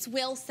off, this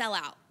will sell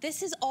out.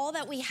 This is all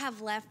that we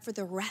have left for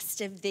the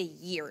rest of the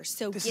year.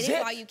 So get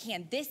it while you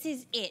can. This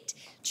is it.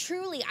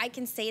 Truly, I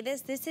can say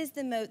this. This is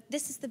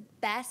the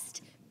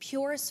best,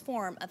 purest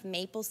form of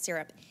maple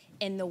syrup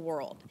in the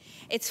world.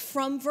 It's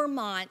from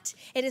Vermont.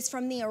 It is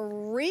from the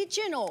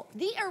original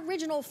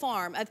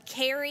farm of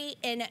Carrie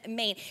in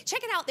Maine.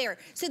 Check it out there.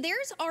 So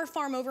there's our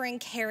farm over in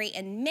Carrie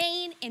in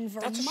Maine, in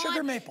Vermont. That's a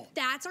sugar maple.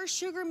 That's our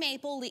sugar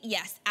maple.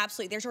 Yes,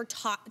 absolutely. There's our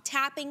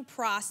tapping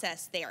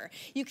process there.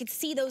 You could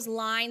see those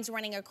lines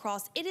running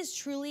across. It is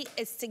truly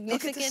a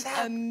significant,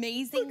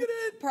 amazing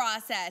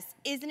process.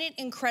 Isn't it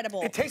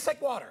incredible? It tastes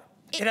like water.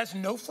 It has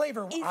no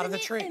flavor out of the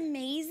tree. Isn't it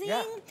amazing?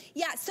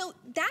 Yeah, so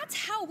that's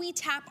how we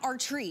tap our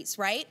trees,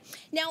 right?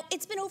 Now,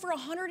 it's been over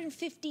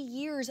 150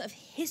 years of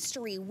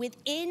history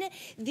within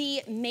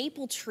the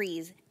maple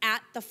trees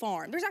at the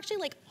farm. There's actually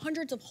like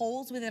hundreds of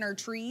holes within our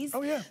trees.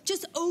 Oh, yeah.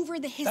 Just over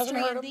the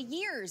history of the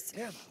years.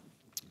 Yeah.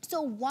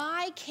 So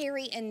why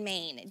Cary in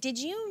Maine? Did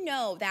you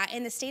know that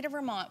in the state of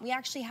Vermont, we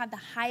actually have the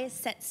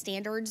highest set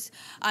standards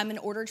in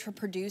order to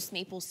produce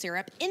maple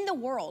syrup in the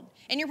world?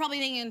 And you're probably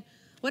thinking,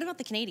 what about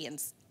the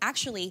Canadians?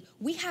 Actually,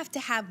 we have to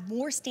have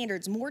more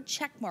standards, more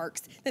check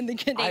marks than the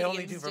Canadians I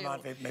only do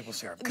Vermont maple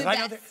syrup. Because I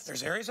know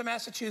there's areas of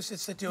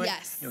Massachusetts that do it,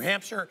 New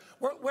Hampshire,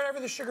 wherever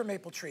the sugar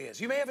maple tree is.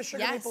 You may have a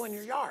sugar maple in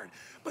your yard,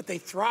 but they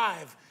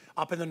thrive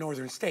up in the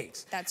northern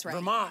states. That's right.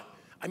 Vermont,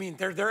 I mean,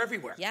 they're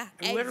everywhere. Yeah,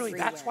 and literally,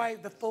 that's why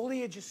the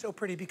foliage is so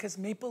pretty, because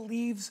maple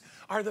leaves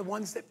are the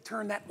ones that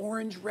turn that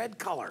orange-red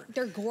color.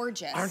 They're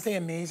gorgeous. Aren't they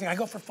amazing? I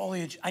go for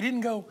foliage. I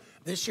didn't go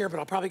this year, but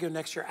I'll probably go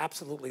next year.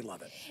 Absolutely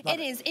love it. It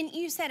is, and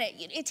you said it.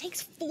 It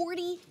takes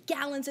 40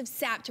 gallons of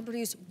sap to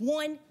produce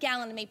 1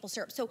 gallon of maple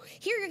syrup. So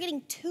here you're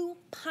getting 2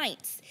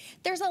 pints.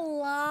 There's a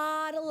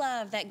lot of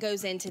love that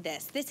goes into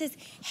this. This is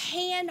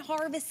hand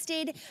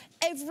harvested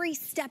every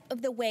step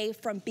of the way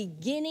from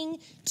beginning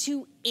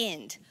to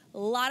end. A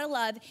lot of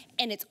love,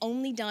 and it's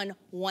only done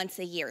once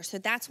a year. So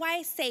that's why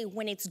I say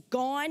when it's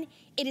gone,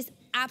 it is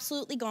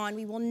absolutely gone.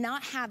 We will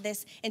not have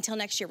this until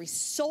next year. We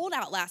sold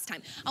out last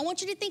time. I want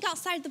you to think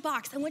outside the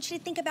box. I want you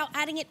to think about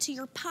adding it to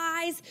your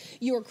pies,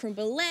 your creme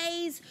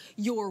brulees,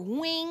 your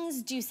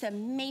wings. Do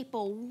some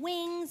maple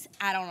wings.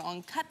 Add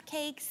on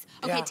cupcakes.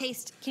 Okay,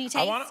 taste. Can you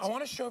taste? I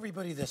want to show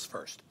everybody this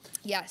first.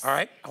 Yes. All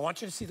right. I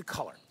want you to see the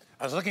color.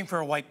 I was looking for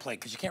a white plate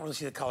because you can't really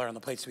see the color on the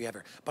plates we have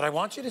here. But I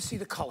want you to see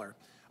the color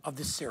of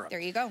the syrup. There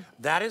you go.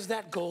 That is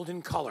that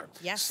golden color.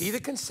 Yes. See the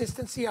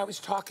consistency I was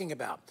talking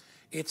about.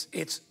 It's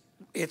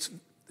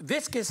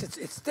viscous,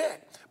 it's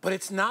thick, but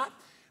it's not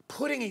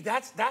puddingy.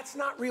 That's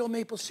not real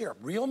maple syrup.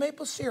 Real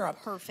maple syrup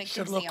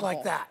should look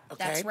like that,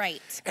 okay? That's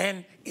right.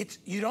 And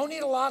you don't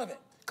need a lot of it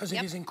because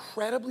it is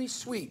incredibly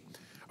sweet,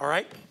 all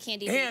right?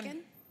 Candied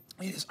bacon?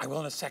 I will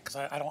in a sec because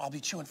I'll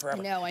be chewing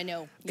forever. No, I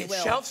know.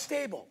 It's shelf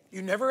stable.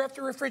 You never have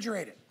to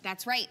refrigerate it.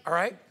 That's right. All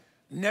right?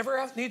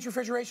 Never needs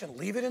refrigeration.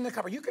 Leave it in the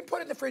cupboard. You can put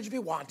it in the fridge if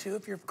you want to,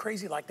 if you're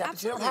crazy like that,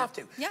 but you don't have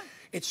to. Yeah.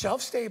 It's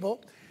shelf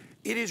stable.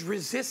 It is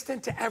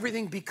resistant to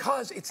everything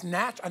because it's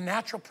a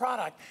natural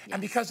product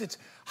and because it's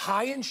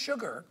high in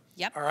sugar.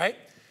 Yep. All right?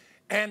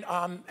 And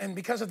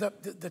because of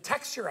the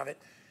texture of it,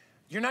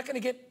 you're not going to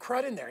get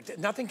crud in there.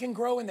 Nothing can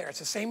grow in there. It's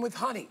the same with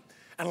honey.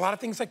 And a lot of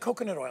things like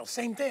coconut oil,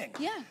 same thing.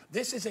 Yeah.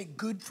 This is a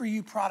good for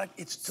you product.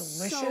 It's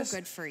delicious. So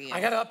good for you.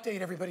 I got to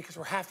update everybody because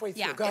we're halfway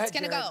through. Yeah, Go ahead, it's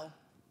going to go.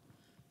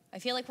 I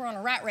feel like we're on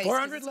a rat race.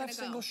 400 left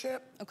single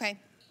ship. Okay.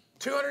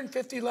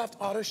 250 left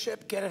auto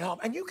ship, get it home.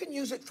 And you can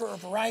use it for a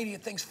variety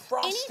of things,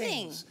 frostings,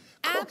 anything.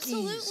 cookies,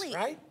 Absolutely.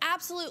 Right?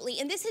 Absolutely.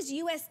 And this is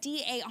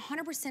USDA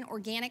 100%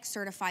 organic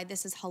certified.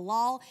 This is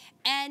halal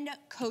and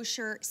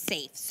kosher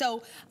safe.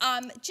 So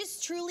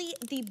just truly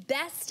the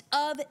best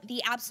of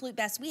the absolute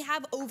best. We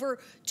have over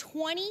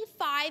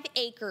 25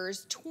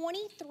 acres,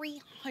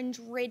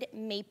 2,300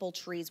 maple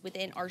trees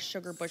within our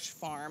sugar bush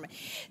farm.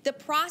 The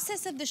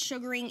process of the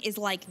sugaring is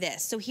like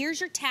this. So here's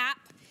your tap.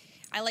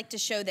 I like to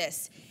show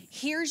this.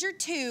 Here's your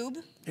tube.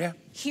 Yeah.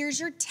 Here's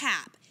your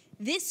tap.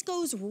 This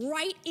goes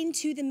right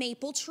into the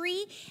maple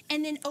tree,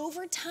 and then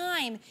over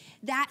time,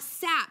 that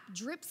sap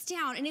drips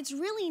down, and it's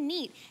really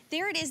neat.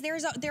 There it is.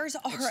 There's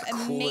our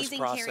amazing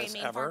Cary and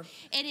Maine farm.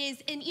 It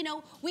is, and you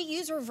know, we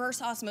use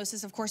reverse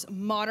osmosis, of course,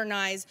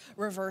 modernized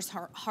reverse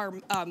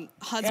osmosis.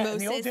 Yeah, in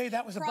the old day,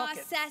 that was a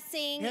bucket.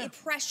 Processing,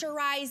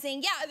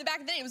 pressurizing. Yeah, in the back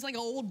of the day, it was like an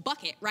old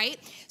bucket, right?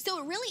 So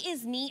it really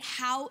is neat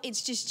how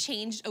it's just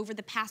changed over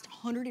the past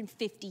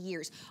 150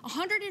 years.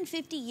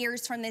 150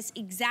 years from this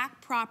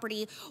exact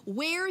property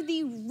where the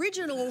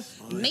original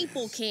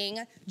Maple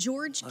King,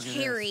 George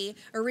Cary,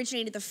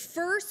 originated the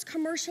first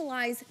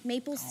commercialized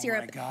maple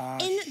syrup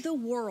in the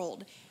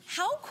world.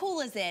 How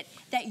cool is it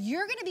that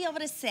you're gonna be able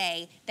to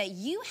say that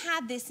you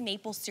have this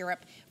maple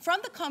syrup from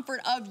the comfort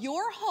of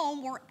your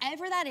home,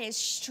 wherever that is,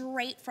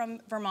 straight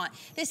from Vermont.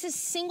 This is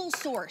single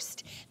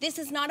sourced. This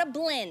is not a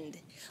blend.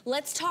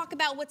 Let's talk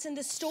about what's in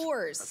the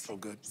stores. That's so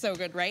good. So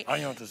good, right? I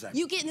know what to say.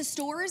 You get in the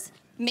stores,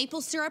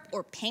 maple syrup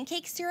or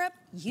pancake syrup,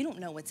 you don't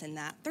know what's in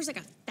that. There's like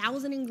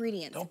 1,000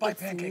 ingredients. Don't buy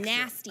pancake syrup.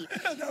 Nasty.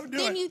 Don't do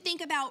Then it. you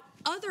think about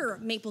other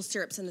maple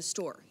syrups in the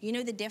store. You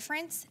know the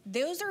difference?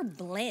 Those are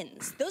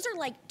blends. Those are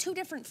like 2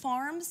 different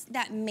farms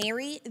that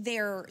marry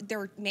their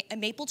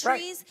maple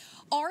trees.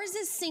 Right. Ours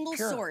is single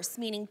source,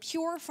 meaning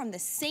pure from the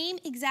same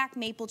exact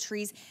maple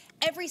trees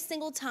every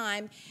single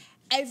time,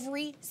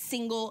 every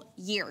single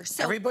year.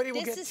 So everybody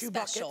will this get is 2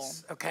 special.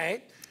 buckets,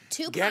 okay?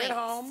 2 Get pints. it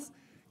home.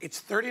 It's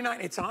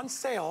 $39. It's on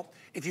sale.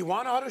 If you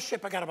want auto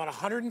ship, I got about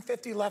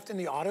 150 left in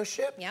the auto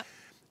ship. Yep.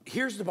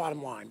 Here's the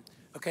bottom line,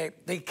 okay?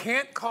 They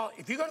can't call,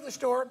 if you go to the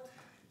store,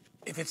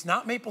 if it's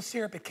not maple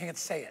syrup, it can't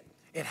say it.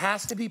 It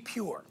has to be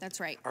pure. That's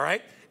right. All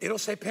right? It'll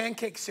say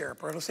pancake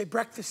syrup or it'll say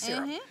breakfast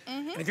syrup.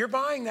 And if you're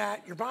buying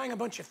that, you're buying a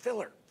bunch of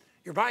filler.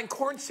 You're buying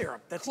corn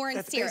syrup. That's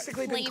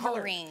basically been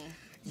colored.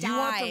 You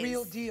want the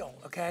real deal,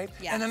 okay?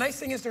 Yes. And the nice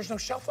thing is there's no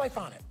shelf life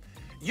on it.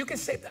 You can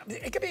save that.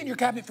 It could be in your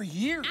cabinet for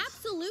years.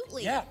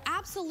 Absolutely. Yeah.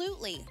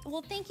 Absolutely.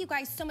 Well, thank you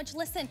guys so much.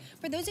 Listen,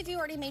 for those of you who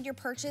already made your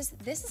purchase,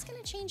 this is going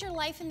to change your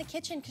life in the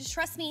kitchen because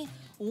trust me,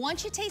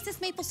 once you taste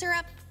this maple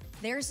syrup,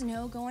 There's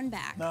no going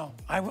back. No,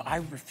 I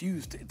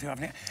refuse to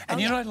have an. And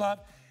you know what I love?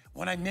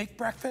 When I make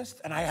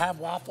breakfast and I have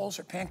waffles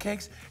or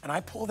pancakes and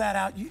I pull that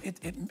out,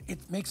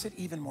 it makes it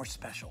even more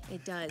special.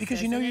 It does, because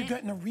you know you're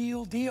getting a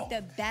real deal.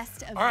 The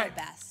best of All right,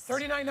 the best.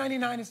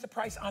 $39.99 is the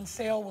price on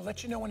sale. We'll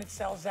let you know when it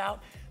sells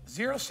out.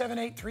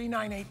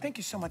 078-398. Thank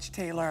you so much,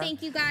 Taylor.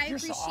 Thank you, guys. You're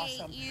so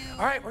Appreciate awesome. you.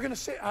 All right, we're going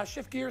to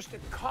shift gears to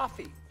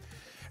coffee.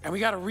 And we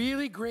got a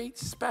really great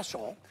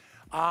special.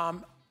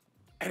 And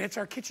it's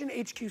our Kitchen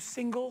HQ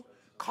single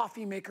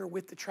coffee maker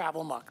with the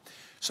travel mug.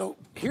 So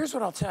here's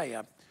what I'll tell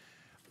you.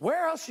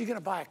 Where else are you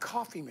gonna buy a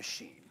coffee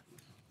machine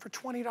for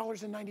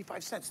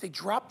 $20.95? They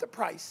dropped the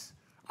price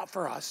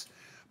for us.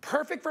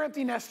 Perfect for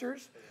empty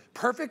nesters,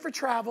 perfect for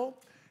travel.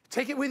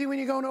 Take it with you when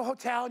you go into a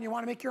hotel and you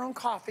wanna make your own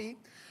coffee.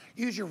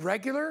 Use your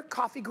regular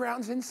coffee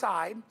grounds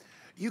inside.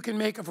 You can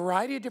make a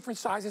variety of different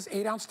sizes,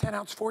 8 ounce, 10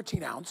 ounce,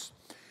 14 ounce.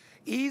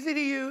 Easy to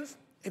use.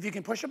 If you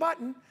can push a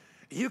button,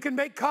 you can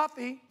make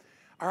coffee,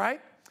 all right?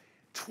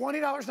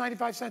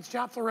 $20.95.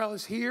 John Florell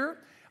is here.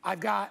 I've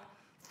got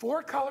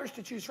 4 colors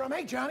to choose from.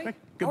 Hey, Johnny. Hey,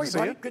 good to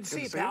see you. Good to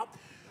see you, pal.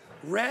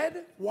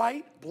 Red,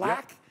 white,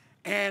 black,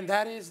 and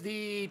that is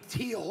the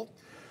teal.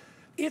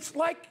 It's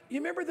like, you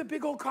remember the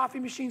big old coffee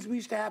machines we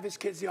used to have as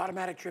kids, the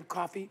automatic drip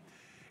coffee?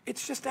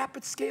 It's just that,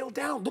 but scaled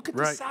down. Look at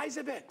the size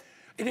of it.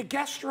 In a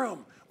guest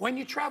room, when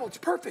you travel, it's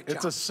perfect, John.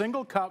 It's a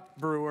single cup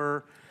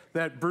brewer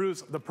that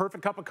brews the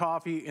perfect cup of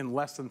coffee in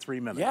less than 3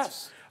 minutes.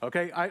 Yes.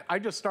 Okay, I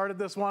just started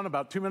this one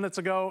about 2 minutes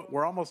ago.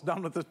 We're almost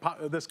done with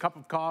this cup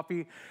of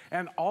coffee.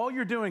 And all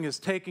you're doing is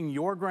taking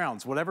your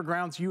grounds, whatever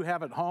grounds you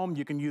have at home.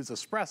 You can use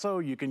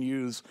espresso, you can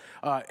use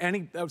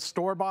any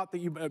store-bought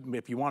that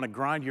if you want to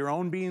grind your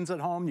own beans at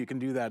home, you can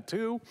do that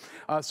too.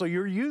 So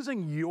you're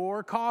using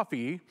your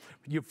coffee.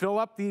 You fill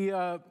up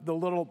the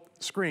little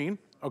screen,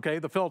 okay,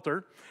 the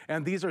filter,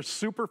 and these are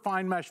super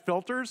fine mesh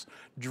filters.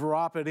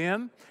 Drop it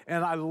in,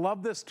 and I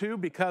love this too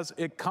because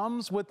it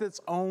comes with its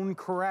own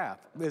carafe,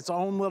 its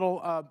own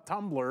little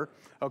tumbler,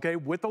 okay,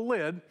 with a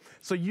lid,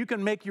 so you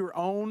can make your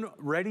own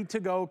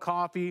ready-to-go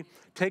coffee,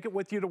 take it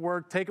with you to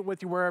work, take it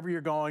with you wherever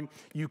you're going.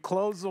 You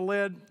close the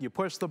lid, you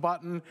push the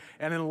button,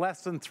 and in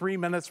less than 3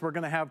 minutes, we're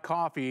gonna have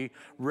coffee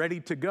ready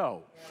to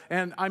go.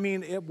 And I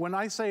mean, when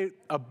I say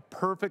a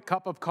perfect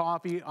cup of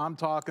coffee, I'm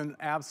talking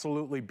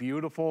absolutely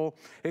beautiful.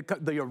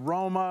 The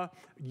aroma,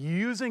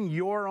 using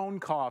your own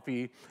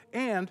coffee,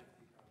 and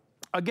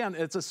again,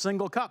 it's a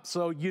single cup,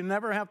 so you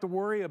never have to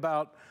worry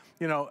about,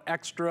 you know,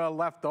 extra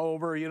left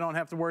over. You don't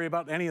have to worry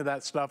about any of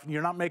that stuff.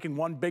 You're not making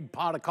one big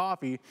pot of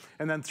coffee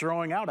and then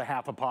throwing out a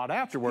half a pot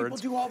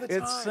afterwards. People do all the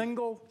time. It's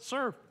single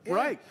serve,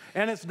 right?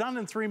 And it's done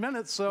in 3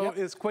 minutes, so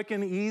it's quick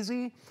and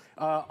easy.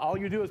 All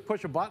you do is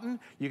push a button.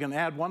 You can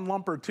add 1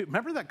 lump or 2.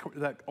 Remember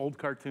that old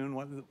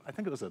cartoon? I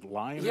think it was a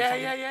lion.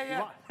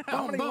 Yeah.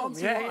 How many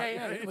lumps?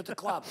 Yeah, with the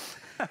club.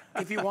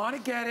 If you want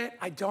to get it,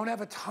 I don't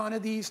have a ton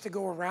of these to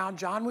go around.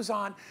 John was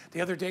on the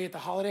other day at the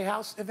Holiday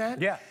House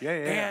event. Yeah.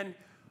 And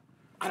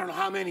I don't know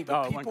how many,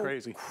 but people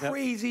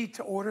crazy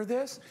to order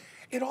this.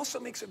 It also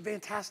makes a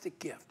fantastic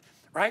gift,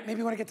 right? Maybe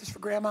you want to get this for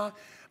grandma.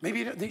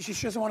 Maybe she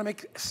doesn't want to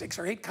make 6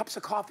 or 8 cups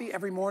of coffee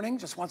every morning,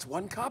 just wants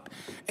 1 cup.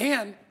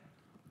 And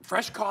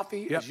fresh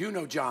coffee, as you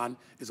know, John,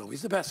 is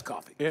always the best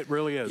coffee. It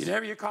really is.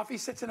 Whenever your coffee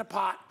sits in a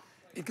pot,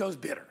 it goes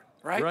bitter,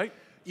 right? Right.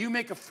 You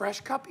make a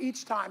fresh cup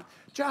each time.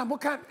 John,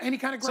 any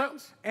kind of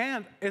grounds?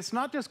 And it's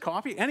not just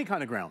coffee, any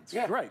kind of grounds.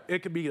 Yeah. Right. It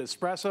could be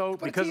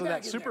espresso because of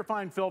that super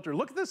fine filter.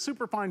 Look at this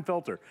super fine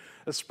filter.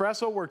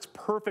 Espresso works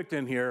perfect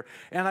in here.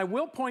 And I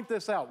will point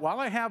this out. While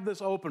I have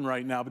this open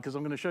right now, because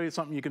I'm going to show you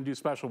something you can do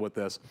special with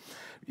this.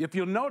 If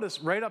you'll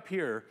notice right up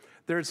here,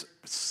 there's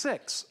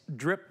 6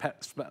 drip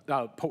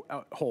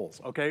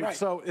holes, okay? Right.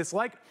 So it's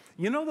like,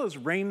 you know those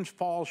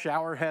rainfall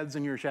shower heads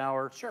in your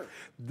shower? Sure.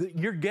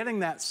 You're getting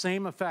that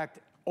same effect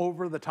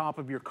over the top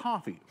of your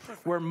coffee.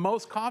 Perfect. Where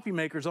most coffee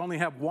makers only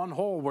have 1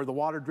 hole where the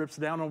water drips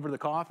down over the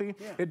coffee.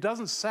 It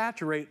doesn't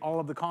saturate all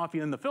of the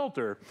coffee in the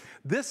filter.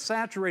 This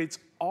saturates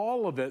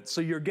all of it,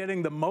 so you're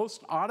getting the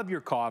most out of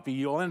your coffee.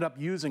 You'll end up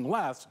using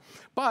less,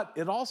 but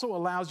it also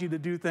allows you to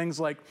do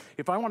things like,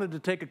 if I wanted to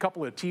take a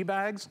couple of tea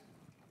bags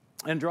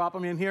and drop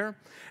them in here,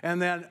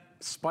 and then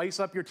spice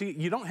up your tea.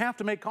 You don't have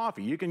to make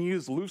coffee. You can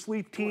use loose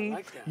leaf tea.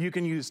 You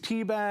can use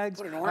tea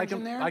bags. Put an orange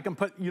in there? I can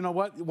put, you know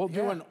what? We'll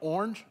do an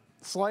orange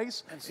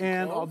slice,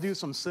 and I'll do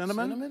some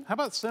cinnamon. How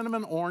about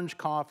cinnamon orange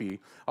coffee?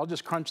 I'll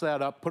just crunch that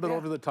up, put it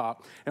over the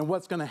top, and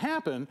what's going to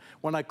happen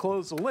when I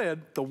close the lid,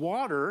 the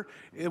water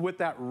with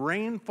that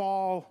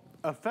rainfall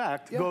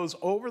effect goes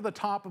over the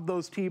top of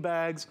those tea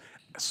bags,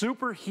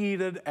 super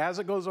heated as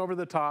it goes over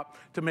the top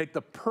to make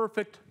the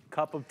perfect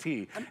cup of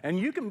tea. And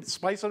you can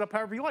spice it up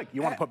however you like.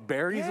 You want to put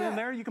berries in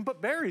there, you can put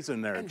berries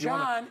in there. And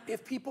John,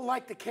 if people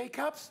like the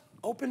K-Cups,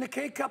 open the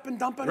K-Cup and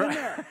dump it in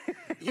there.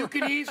 You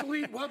can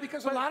easily, well,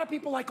 because a lot of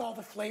people like all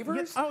the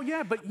flavors. Yeah, oh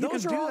yeah, but you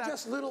those can are do all that.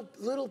 just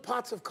little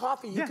pots of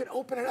coffee. You can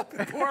open it up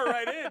and pour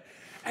right in,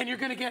 and you're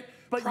going to get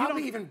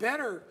probably even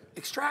better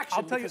extraction.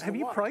 I'll tell you, have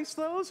you priced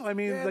those? I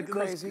mean,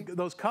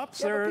 those cups,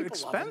 they're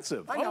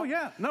expensive. Oh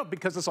yeah, no,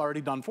 because it's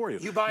already done for you.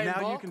 You buy in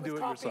bulk you can do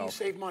with it coffee, yourself. you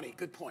save money.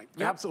 Good point.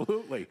 Yep.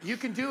 Absolutely. You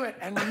can do it,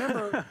 and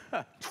remember,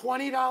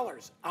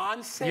 $20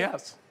 on sale.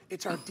 Yes.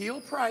 It's our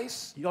deal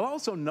price. You'll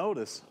also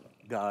notice,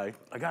 Guy,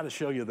 I got to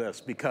show you this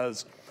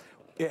because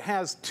it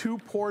has 2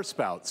 pour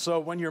spouts. So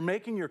when you're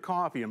making your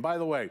coffee, and by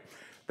the way,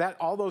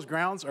 all those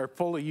grounds are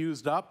fully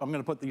used up. I'm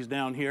going to put these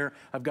down here.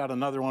 I've got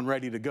another one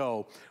ready to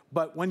go.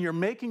 But when you're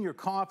making your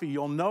coffee,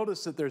 you'll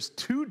notice that there's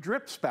 2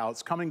 drip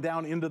spouts coming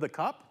down into the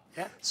cup.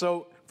 Yeah.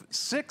 So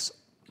 6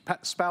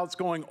 spouts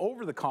going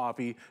over the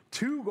coffee,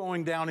 2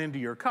 going down into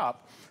your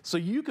cup. So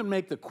you can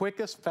make the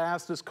quickest,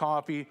 fastest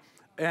coffee,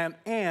 and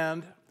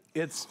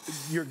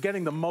you're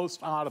getting the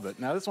most out of it.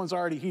 Now this one's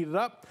already heated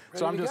up,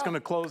 so I'm just going to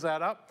close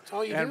that up. That's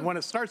all you and do. When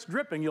it starts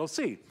dripping, you'll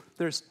see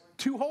there's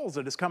 2 holes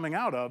that it's coming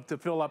out of to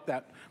fill up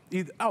that.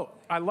 Oh,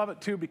 I love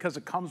it too because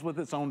it comes with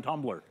its own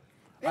tumbler.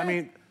 Yeah. I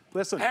mean,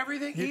 listen,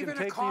 everything, you even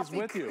can take a coffee,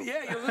 these with you.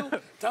 Yeah, your little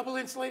double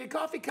insulated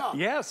coffee cup.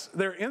 Yes,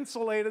 they're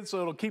insulated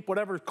so it'll keep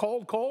whatever's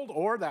cold,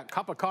 or that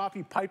cup of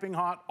coffee piping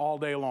hot all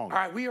day long. All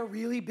right, we are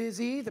really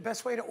busy. The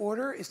best way to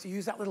order is to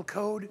use that little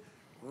code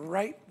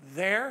right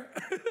there.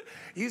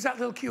 Use that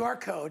little QR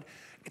code.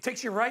 It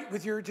takes you right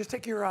with just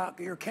take your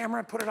camera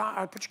and put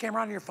your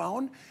camera on your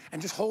phone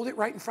and just hold it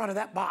right in front of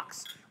that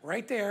box.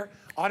 Right there,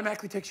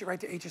 automatically takes you right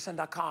to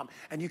hsn.com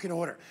and you can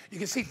order. You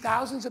can see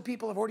thousands of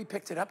people have already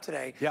picked it up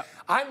today. Yeah.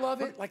 I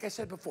love it, like I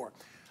said before.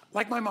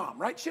 Like my mom,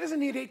 right? She doesn't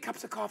need 8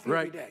 cups of coffee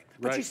every day,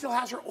 but she still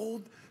has her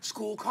old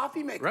school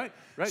coffee maker. Right.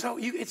 So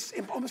it's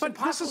almost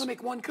impossible to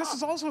make 1 cup. This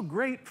is also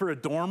great for a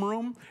dorm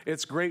room.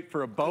 It's great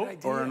for a boat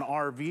or an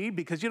RV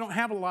because you don't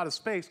have a lot of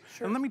space.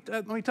 Sure. And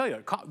let me tell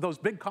you, those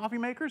big coffee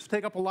makers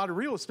take up a lot of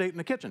real estate in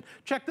the kitchen.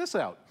 Check this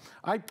out.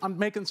 I'm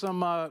making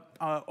some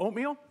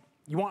oatmeal.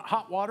 You want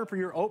hot water for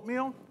your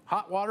oatmeal?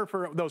 Hot water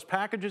for those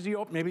packages you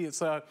open? Maybe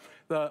it's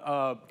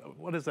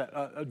what is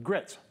that?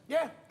 Grits.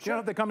 Yeah, sure.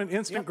 You know, they come in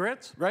instant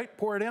grits, right?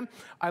 Pour it in.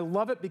 I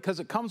love it because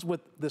it comes with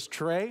this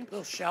tray.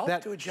 Little shelf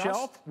to adjust. That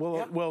shelf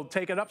will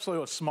take it up,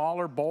 so a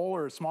smaller bowl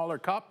or a smaller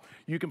cup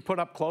you can put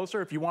up closer.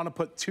 If you want to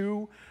put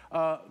 2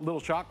 little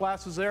shot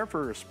glasses there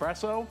for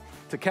espresso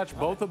to catch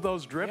both of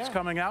those drips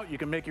coming out, you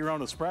can make your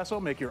own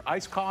espresso, make your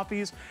iced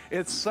coffees.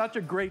 It's such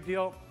a great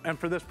deal, and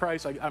for this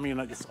price, I mean,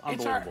 it's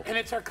unbelievable.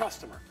 It's our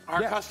customer.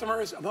 Our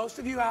customers, most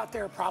of you out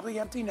there are probably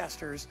empty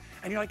nesters,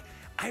 and you're like,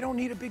 I don't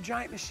need a big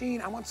giant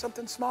machine. I want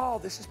something small.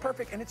 This is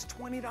perfect, and it's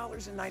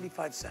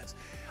 $20.95.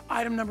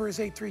 Item number is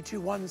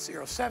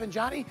 832107.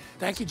 Johnny,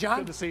 thank you, John.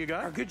 Good to see you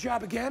guys. Good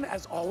job again,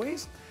 as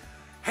always.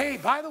 Hey,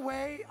 by the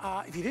way,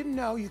 if you didn't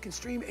know, you can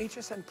stream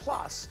HSN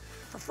Plus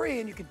for free,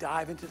 and you can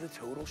dive into the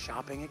total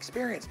shopping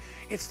experience.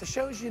 It's the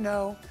shows you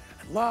know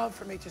and love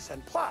from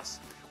HSN Plus.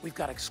 We've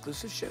got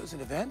exclusive shows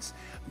and events,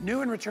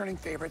 new and returning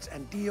favorites,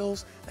 and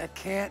deals that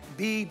can't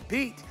be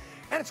beat.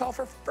 And it's all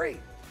for free,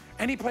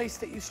 any place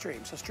that you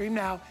stream. So stream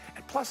now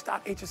at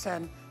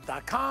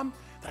plus.hsn.com.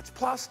 That's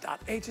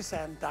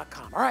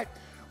plus.hsn.com. All right,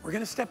 we're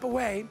gonna step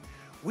away.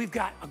 We've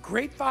got a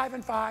great 5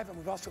 and 5, and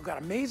we've also got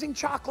amazing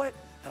chocolate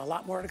and a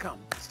lot more to come.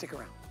 Stick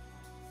around.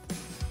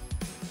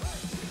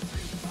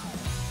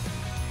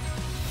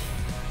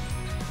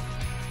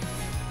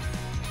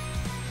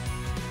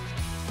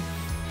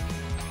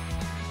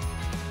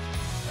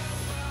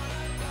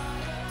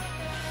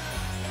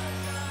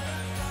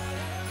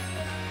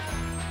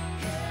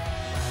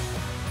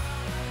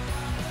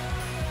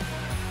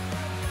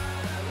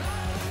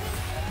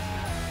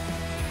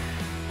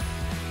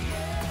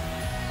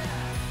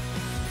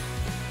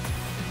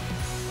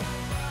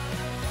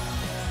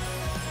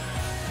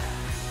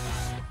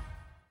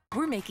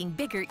 We're making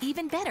bigger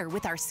even better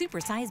with our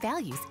supersize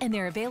values, and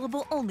they're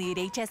available only at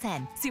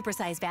HSN.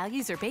 Supersize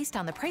values are based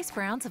on the price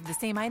per ounce of the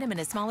same item in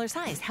a smaller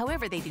size.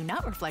 However, they do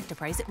not reflect a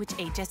price at which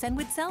HSN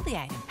would sell the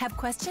item. Have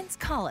questions?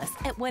 Call us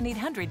at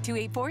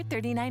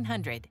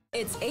 1-800-284-3900.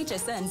 It's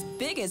HSN's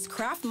biggest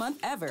craft month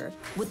ever,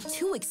 with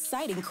 2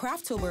 exciting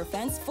Craftober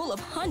events full of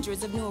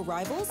hundreds of new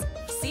arrivals,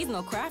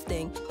 seasonal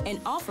crafting,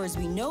 and offers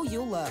we know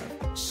you'll love.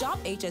 Shop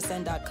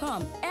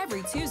hsn.com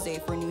every Tuesday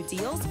for new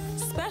deals,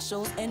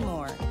 specials, and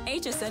more.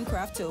 HSN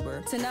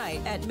Craftober,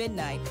 tonight at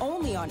midnight,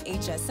 only on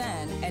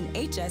HSN and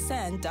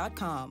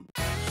hsn.com.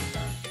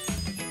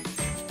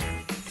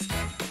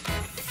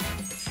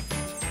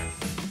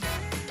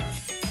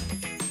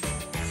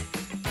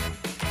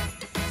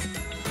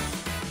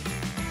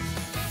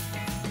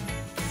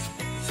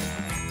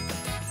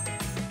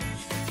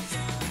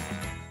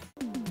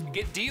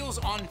 Get deals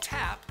on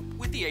tap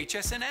with the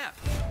HSN app.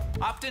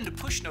 Opt into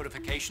push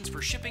notifications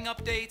for shipping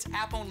updates,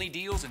 app-only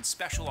deals, and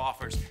special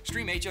offers.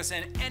 Stream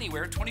HSN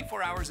anywhere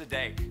 24 hours a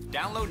day.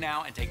 Download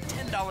now and take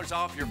 $10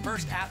 off your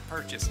first app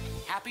purchase.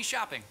 Happy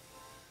shopping.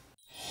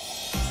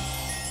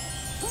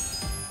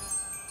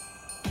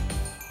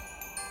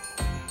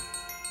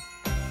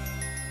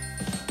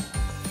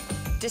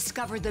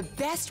 Discover the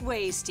best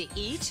ways to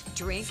eat,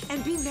 drink,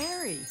 and be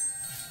merry.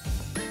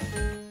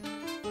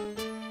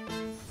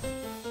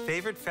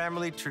 Favorite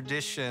family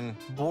tradition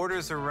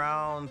borders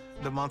around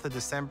the month of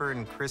December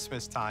and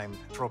Christmas time.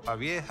 Ropa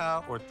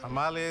vieja, or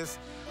tamales,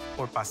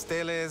 or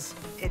pasteles.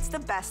 It's the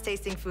best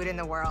tasting food in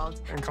the world.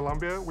 In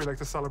Colombia, we like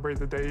to celebrate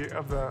the Day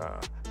of the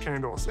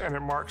Candles, and it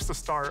marks the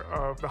start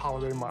of the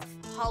holiday month.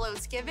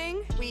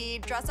 Hallowsgiving, we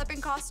dress up in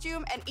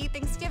costume and eat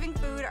Thanksgiving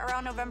food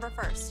around November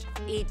 1st.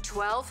 Eat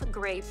 12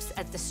 grapes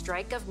at the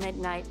strike of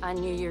midnight on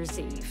New Year's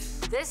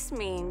Eve. This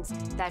means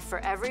that for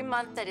every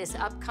month that is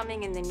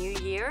upcoming in the new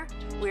year,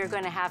 we are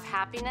going to have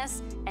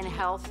happiness and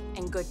health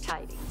and good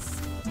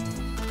tidings.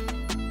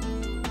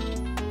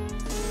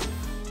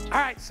 All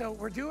right, so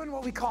we're doing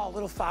what we call a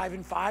little 5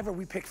 and 5, where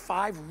we pick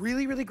 5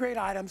 really, really great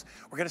items.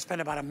 We're gonna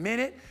spend about a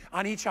minute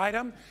on each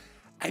item,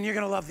 and you're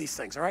gonna love these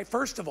things, all right?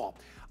 First of all,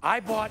 I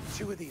bought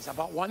 2 of these. I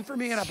bought one for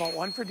me and I bought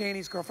one for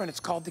Danny's girlfriend. It's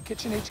called the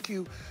Kitchen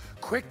HQ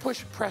Quick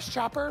Push Press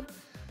Chopper.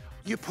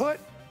 You put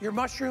your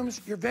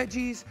mushrooms, your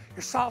veggies,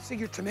 your salsa,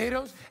 your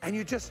tomatoes, and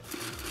you just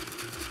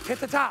hit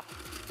the top.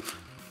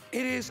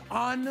 It is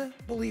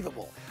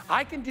unbelievable.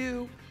 I can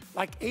do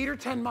like 8 or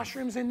 10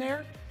 mushrooms in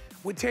there.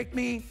 Would take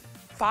me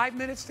 5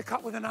 minutes to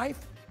cut with a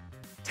knife,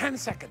 10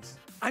 seconds.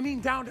 I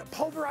mean,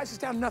 pulverizes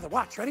down another.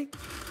 Watch, ready?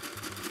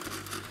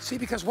 See,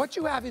 because what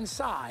you have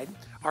inside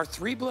are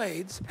 3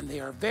 blades, and they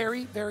are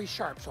very, very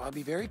sharp, so I'll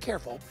be very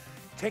careful.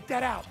 Take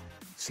that out.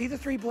 See the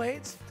 3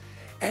 blades?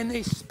 And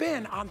they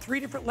spin on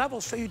 3 different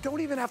levels, so you don't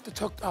even have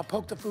to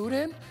poke the food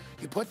in.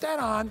 You put that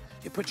on,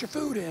 you put your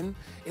food in,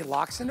 it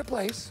locks into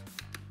place,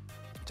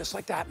 just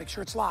like that. Make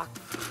sure it's locked.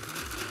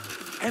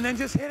 And then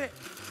just hit it.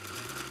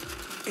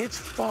 It's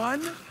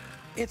fun.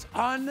 It's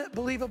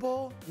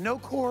unbelievable. No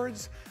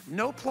cords,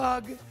 no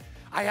plug.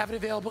 I have it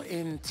available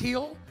in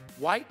teal,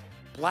 white,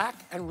 black,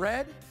 and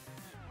red.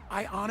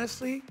 I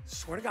honestly,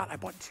 swear to God, I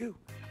bought 2.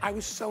 I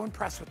was so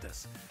impressed with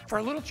this. For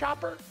a little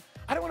chopper,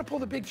 I don't want to pull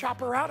the big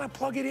chopper out and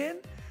plug it in.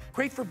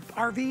 Great for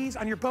RVs,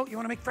 on your boat, you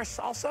want to make fresh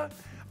salsa.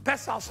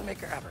 Best salsa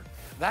maker ever.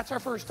 That's our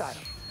first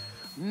item.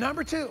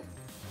 Number 2,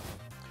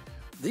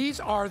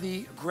 these are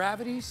the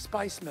Gravity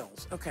Spice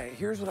Mills. Okay,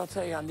 here's what I'll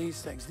tell you on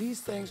these things.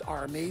 These things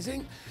are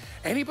amazing.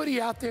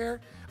 Anybody out there,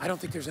 I don't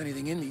think there's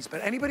anything in these,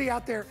 but anybody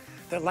out there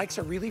that likes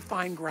a really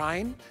fine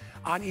grind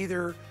on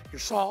either your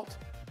salt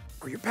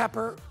or your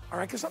pepper, all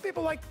right, because some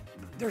people like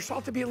their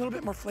salt to be a little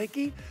bit more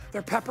flaky,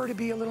 their pepper to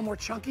be a little more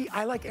chunky.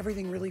 I like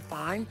everything really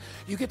fine.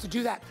 You get to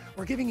do that.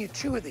 We're giving you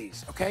 2 of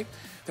these, okay?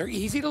 They're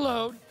easy to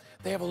load.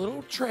 They have a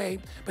little tray,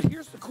 but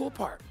here's the cool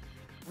part.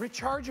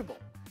 Rechargeable.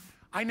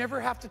 I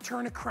never have to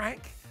turn a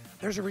crank.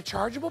 There's a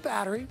rechargeable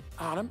battery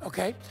on them,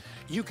 okay?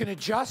 You can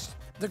adjust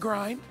the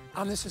grind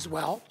on this as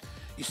well.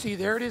 You see,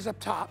 there it is up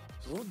top.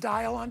 There's a little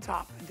dial on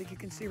top. I think you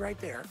can see right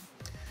there.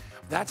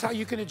 That's how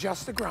you can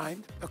adjust the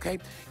grind, okay?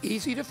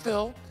 Easy to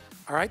fill,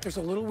 all right? There's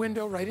a little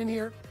window right in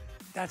here.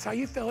 That's how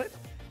you fill it.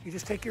 You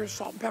just take your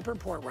salt and pepper and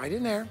pour it right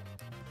in there.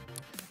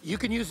 You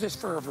can use this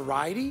for a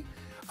variety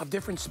of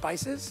different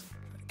spices.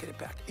 Get it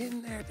back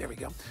in there, there we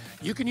go.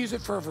 You can use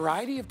it for a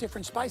variety of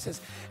different spices.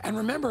 And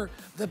remember,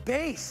 the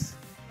base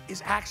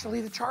is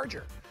actually the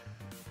charger.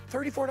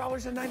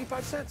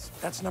 $34.95,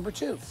 that's number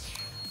 2.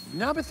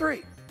 Number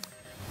 3,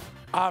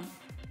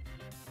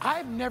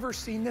 I've never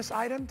seen this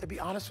item, to be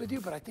honest with you,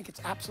 but I think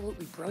it's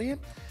absolutely brilliant.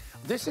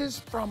 This is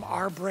from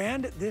our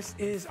brand. This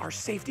is our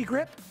safety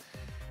grip.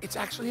 It's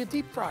actually a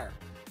deep fryer.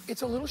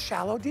 It's a little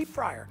shallow deep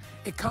fryer.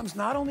 It comes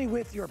not only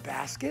with your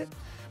basket,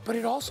 but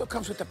it also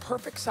comes with the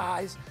perfect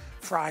size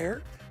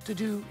fryer to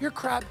do your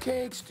crab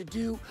cakes, to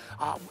do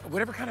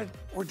whatever kind of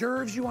hors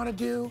d'oeuvres you want to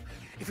do.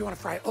 If you want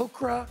to fry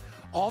okra,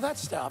 all that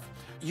stuff.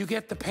 You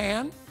get the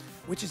pan,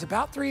 which is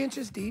about 3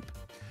 inches deep.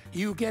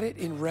 You get it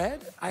in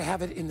red. I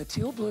have it in the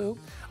teal blue.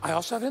 I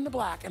also have it in the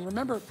black. And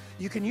remember,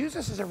 you can use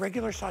this as a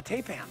regular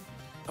saute pan,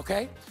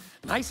 okay?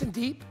 Nice and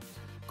deep.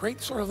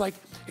 Great sort of like,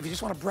 if you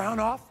just want to brown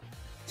off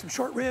some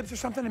short ribs or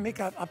something and make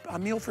a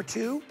meal for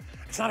 2.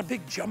 It's not a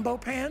big jumbo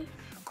pan.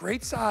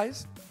 Great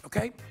size,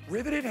 okay?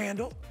 Riveted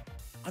handle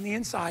on the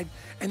inside.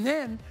 And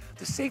then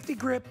the safety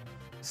grip,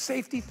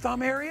 safety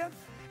thumb area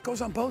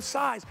goes on both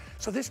sides.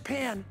 So this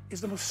pan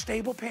is the most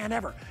stable pan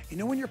ever. You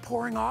know when you're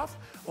pouring off,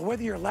 well,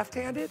 whether you're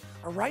left-handed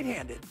or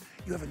right-handed,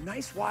 you have a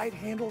nice wide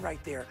handle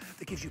right there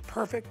that gives you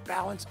perfect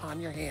balance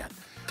on your hand.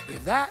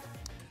 With that,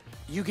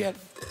 you get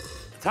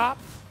the top,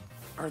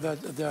 or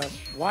the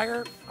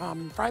wire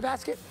fry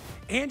basket,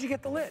 and you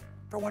get the lid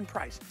for 1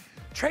 price.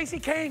 Tracy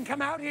Kane,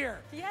 come out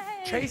here. Yay!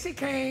 Tracy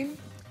Kane,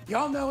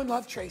 y'all know and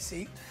love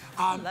Tracy.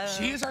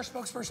 She is our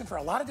spokesperson for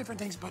a lot of different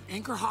things, but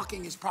anchor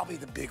hawking is probably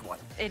the big one.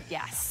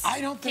 Yes.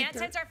 I don't think Can't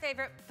say it's our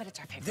favorite, but it's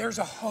our favorite. There's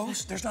a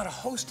host. There's not a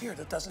host here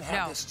that doesn't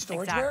have this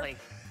storageware. Exactly.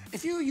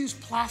 If you use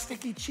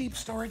plasticky, cheap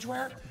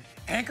storageware,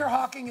 anchor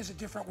hawking is a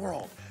different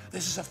world.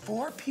 This is a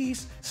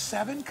 4-piece,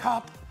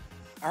 7-cup,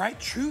 all right,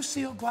 true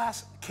sealed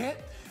glass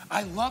kit.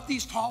 I love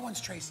these tall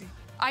ones, Tracy.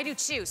 I do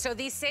too. So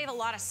these save a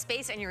lot of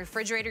space in your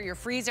refrigerator, your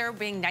freezer,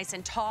 being nice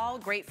and tall.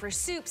 Great for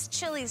soups,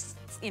 chilies,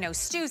 you know,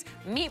 stews,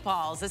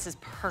 meatballs. This is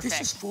perfect.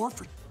 This is 4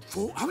 for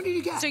Full, how many do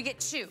you get? So you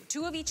get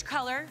two of each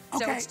color.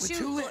 Okay, so it's with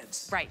 2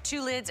 lids. Right,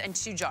 2 lids and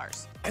 2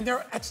 jars. And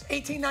that's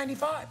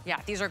 $18.95.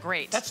 Yeah, these are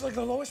great. That's like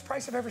the lowest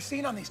price I've ever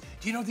seen on these.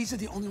 Do you know these are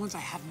the only ones I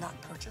have not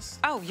purchased?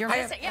 Oh, you're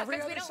missing. Yeah,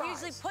 because we don't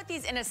usually put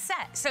these in a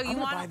set. So I'm you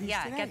want to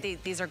get these.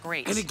 These are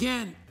great. And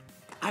again,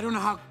 I don't know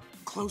how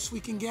close we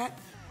can get.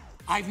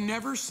 I've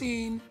never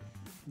seen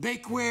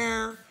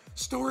bakeware,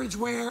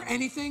 storageware,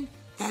 anything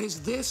that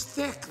is this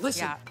thick.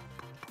 Listen. Yeah.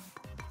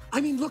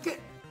 I mean, look at.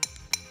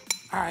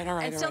 All right.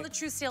 And still the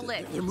true steel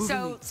lid.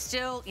 So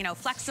still, you know,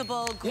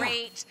 flexible,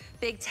 great,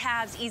 big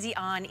tabs, easy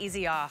on,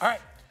 easy off. All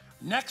right,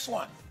 next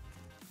one.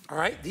 All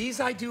right, these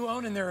I do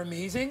own and they're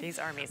amazing. These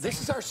are amazing.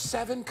 This is our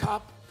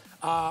 7-cup.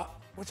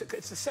 What's it?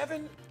 It's the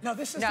 7. No,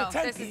 this is the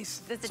 10-piece.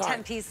 This is the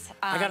 10-piece.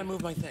 I gotta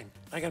move my thing.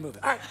 I gotta move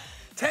it. All right.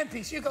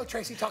 10-piece. You go,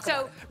 Tracy. Talk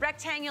about it. So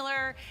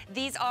rectangular.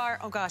 These are.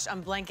 Oh gosh,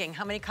 I'm blanking.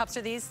 How many cups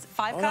are these?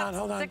 5 hold cups?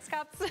 Hold on. 6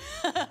 cups?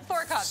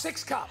 4 cups.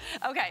 6 cup.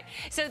 Okay.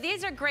 So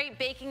these are great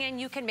baking in.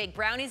 You can make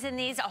brownies in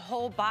these. A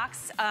whole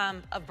box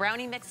of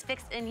brownie mix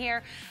fixed in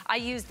here. I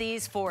use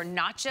these for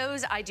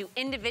nachos. I do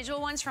individual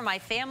ones for my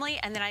family,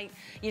 and then I,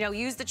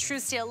 use the true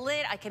steel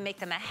lid. I can make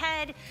them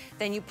ahead.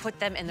 Then you put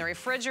them in the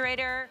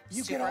refrigerator.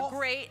 You Super get all,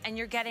 great, and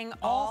you're getting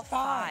all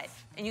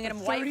 5. And you get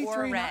them white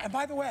or red. And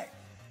by the way,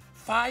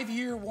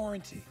 5-year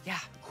warranty. Yeah.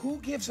 Who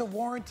gives a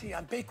warranty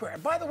on bakeware?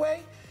 And by the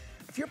way,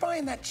 if you're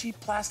buying that cheap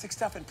plastic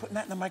stuff and putting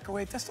that in the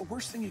microwave, that's the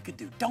worst thing you could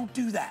do. Don't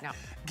do that. No.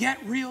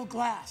 Get real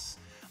glass,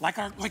 like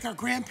our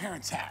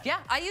grandparents had. Yeah,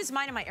 I use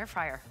mine in my air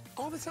fryer.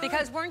 All the time.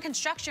 Because we're in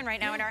construction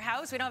right now in our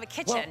house. We don't have a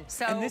kitchen.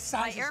 Well, so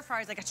my air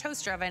fryer is like a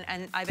toaster oven,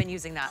 and I've been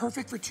using that.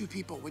 Perfect for 2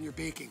 people when you're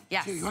baking.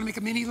 Yes. You want to make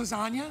a mini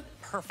lasagna?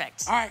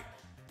 Perfect. All right.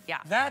 Yeah.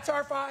 That's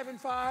our 5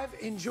 and 5.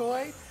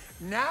 Enjoy.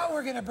 Now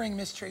we're going to bring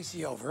Miss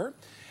Tracy over,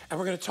 and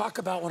we're going to talk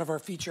about one of our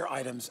feature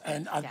items.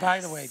 And by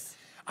the way,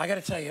 I got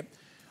to tell you,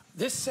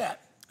 this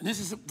set, this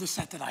is the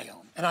set that I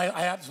own. And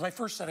this is my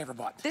first set I ever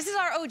bought. This is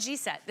our OG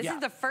set. This is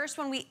the first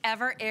one we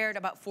ever aired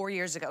about 4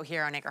 years ago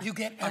here on Acre. You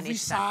get every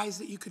size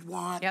that you could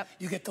want. Yep.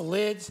 You get the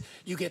lids.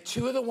 You get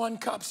 2 of the 1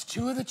 cups,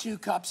 2 of the 2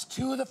 cups,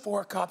 2 of the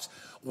 4 cups,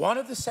 1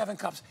 of the 7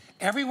 cups.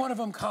 Every one of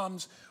them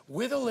comes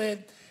with a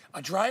lid,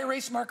 a dry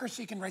erase marker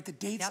so you can write the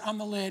dates on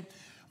the lid.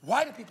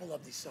 Why do people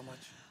love these so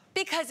much?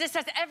 Because this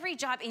does every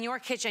job in your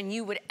kitchen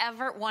you would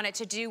ever want it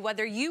to do.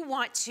 Whether you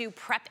want to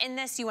prep in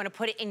this, you want to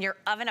put it in your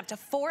oven up to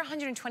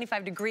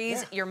 425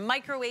 degrees, your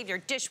microwave, your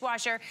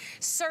dishwasher,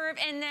 serve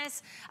in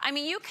this. I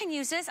mean, you can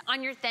use this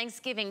on your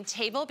Thanksgiving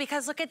table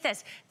because look at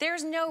this.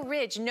 There's no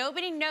ridge.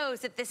 Nobody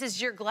knows that this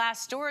is your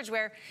glass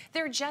storageware.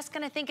 They're just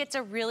going to think it's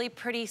a really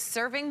pretty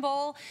serving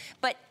bowl,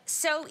 but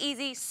so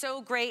easy,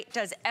 so great,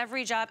 does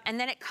every job. And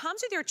then it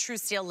comes with your true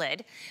steel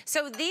lid.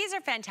 So these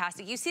are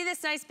fantastic. You see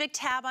this nice big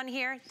tab on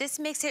here? This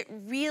makes it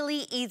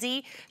really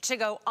easy to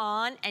go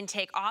on and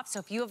take off. So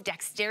if you have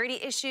dexterity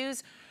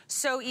issues,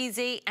 so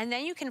easy. And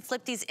then you can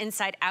flip these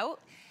inside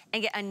out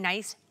and get a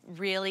nice,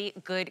 really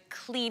good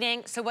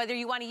cleaning. So whether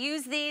you want to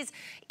use these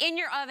in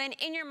your oven,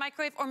 in your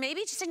microwave, or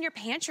maybe just in your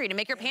pantry to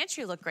make your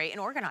pantry look great and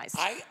organized.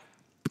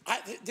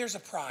 There's a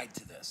pride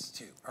to this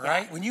too, all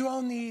right? When you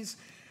own these,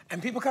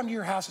 and people come to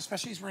your house,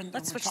 especially as we're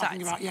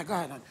talking about, go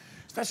ahead, hon.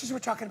 Especially as we're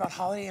talking about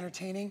holiday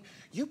entertaining,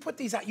 you put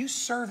these out, you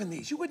serve in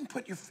these. You wouldn't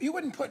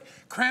put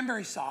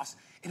cranberry sauce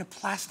in a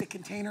plastic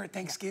container at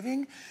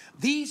Thanksgiving.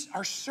 These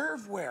are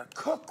serveware,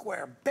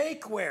 cookware,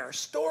 bakeware,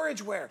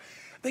 storageware.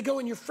 They go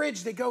in your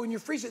fridge, they go in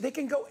your freezer. They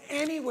can go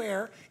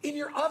anywhere in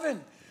your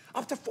oven,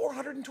 up to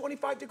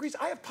 425 degrees.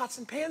 I have pots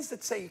and pans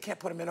that say you can't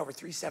put them in over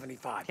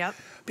 375. Yep.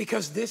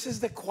 Because this is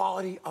the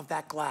quality of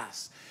that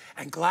glass.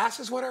 And glass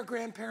is what our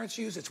grandparents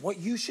use. It's what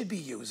you should be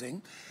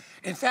using.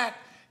 In fact,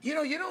 you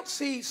don't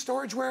see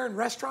storageware in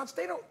restaurants.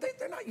 They're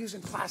not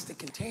using plastic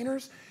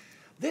containers.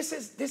 This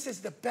is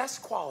the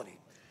best quality.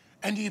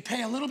 And do you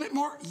pay a little bit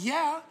more?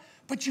 Yeah,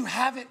 but you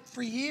have it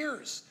for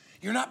years.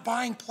 You're not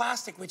buying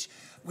plastic, which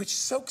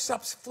soaks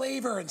up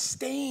flavor and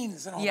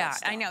stains and all that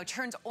stuff. Yeah, I know.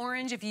 Turns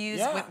orange if you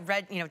use with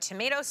red,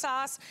 tomato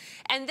sauce.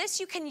 And this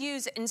you can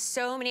use in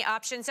so many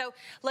options. So,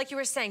 like you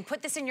were saying,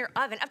 put this in your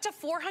oven up to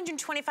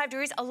 425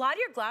 degrees. A lot of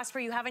your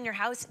glassware you have in your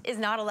house is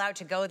not allowed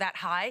to go that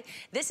high.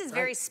 This is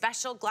very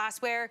special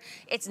glassware.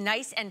 It's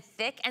nice and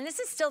thick. And this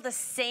is still the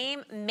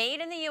same,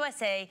 made in the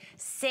USA,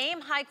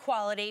 same high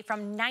quality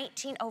from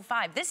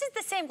 1905. This is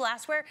the same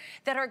glassware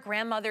that our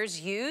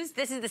grandmothers used.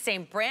 This is the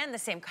same brand, the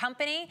same company.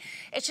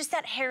 It's just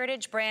that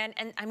heritage brand.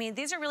 And I mean,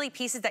 these are really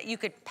pieces that you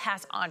could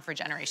pass on for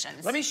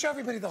generations. Let me show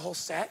everybody the whole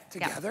set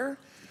together.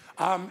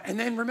 And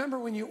then remember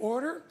when you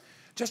order,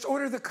 just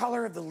order the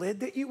color of the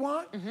lid that you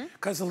want,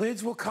 because the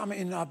lids will come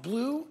in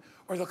blue,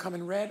 or they'll come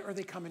in red, or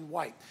they come in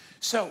white.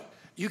 So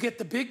you get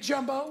the big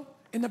jumbo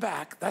in the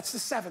back. That's the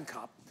 7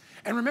 cup.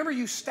 And remember,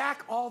 you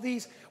stack all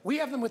these. We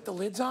have them with the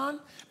lids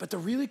on, but the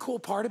really cool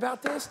part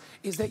about this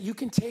is that you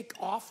can take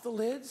off the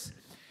lids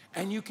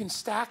and you can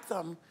stack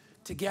them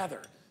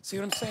together. See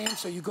what I'm saying?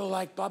 So you go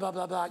like blah, blah,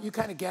 blah, blah. You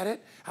kind of get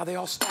it, how they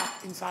all stack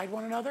inside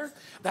one another.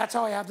 That's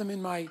how I have them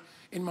in my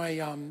in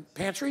my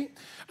pantry,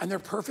 and they're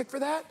perfect for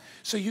that.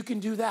 So you can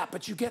do that,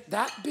 but you get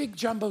that big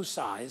jumbo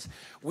size,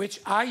 which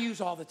I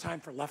use all the time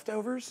for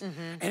leftovers,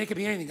 and it could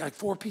be anything, like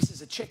 4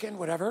 pieces of chicken,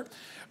 whatever.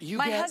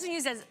 My husband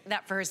uses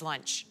that for his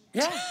lunch.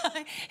 Yeah.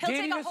 He'll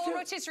take a whole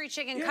rotisserie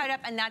chicken, cut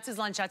up, and that's his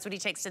lunch. That's what he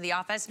takes to the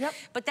office. Yep.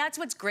 But that's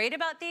what's great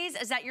about these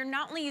is that you're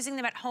not only using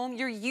them at home,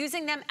 you're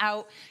using them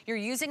out, you're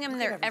using them in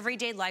their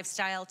everyday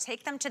lifestyle.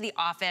 Take them to the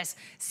office,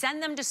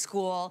 send them to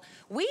school.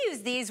 We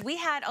use these. We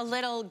had a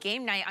little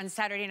game night on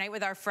Saturday night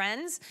with our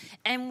friends,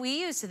 and we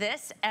used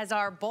this as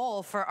our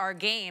bowl for our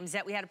games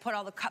that we had to put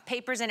all the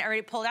papers in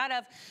already pulled out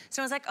of.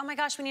 So I was like, oh my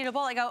gosh, we need a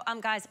bowl. I go,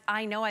 guys,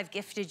 I know I've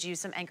gifted you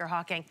some anchor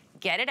hawking.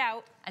 Get it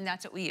out, and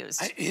that's what we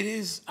use. It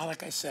is,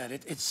 like I said,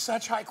 it's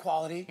such high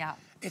quality. Yeah.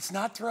 It's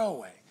not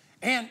throwaway.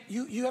 And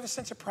you have a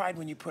sense of pride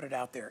when you put it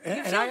out there.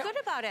 You feel good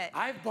about it.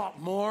 I've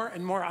bought more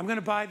and more. I'm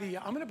gonna buy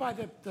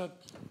the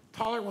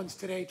taller ones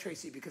today,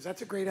 Tracy, because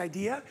that's a great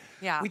idea.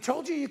 Yeah. We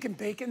told you can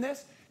bake in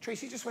this.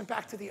 Tracy just went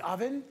back to the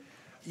oven.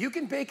 You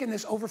can bake in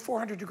this over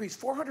 400 degrees,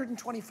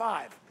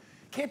 425.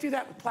 Can't do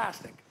that with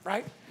plastic,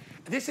 right?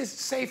 This is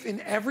safe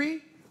in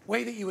every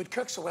way that you would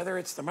cook, so whether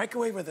it's the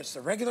microwave, whether it's the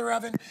regular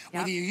oven,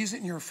 whether you use it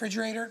in your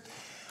refrigerator,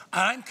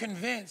 I'm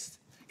convinced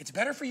it's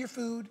better for your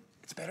food,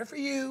 it's better for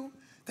you,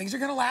 things are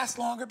gonna last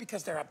longer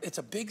because it's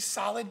a big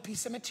solid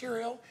piece of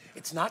material,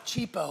 it's not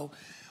cheapo.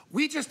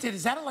 We just did,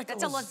 is that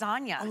That's a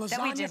lasagna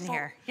that we did in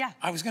here. Yeah.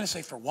 I was gonna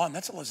say for one,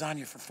 that's a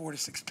lasagna for 4 to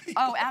 6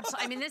 people. Oh,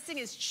 absolutely. I mean, this thing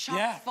is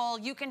chock full.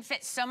 You can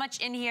fit so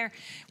much in here.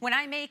 When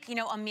I make,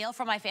 a meal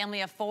for my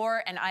family of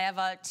 4 and I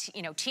have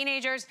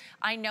teenagers,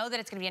 I know that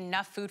it's gonna be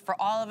enough food for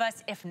all of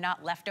us, if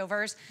not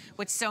leftovers.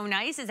 What's so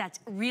nice is that's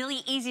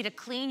really easy to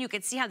clean. You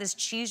can see how this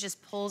cheese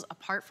just pulls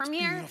apart from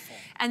here. Beautiful.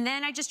 And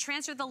then I just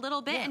transferred the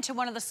little bit into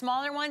one of the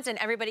smaller ones, and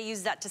everybody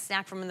uses that to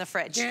snack from in the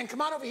fridge. Dan,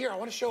 come on over here. I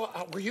wanna show,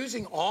 we're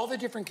using all the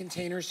different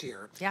containers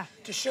here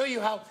to show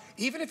you how,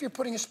 even if you're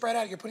putting a spread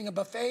out, you're putting a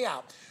buffet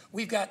out.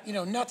 We've got,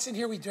 nuts in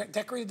here. We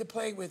decorated the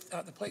plate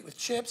with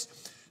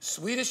chips,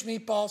 Swedish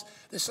meatballs.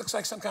 This looks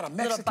like some kind of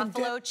Mexican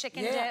little buffalo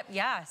chicken dip,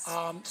 yes.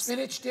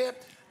 Spinach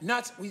dip,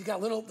 nuts. We've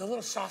got the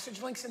little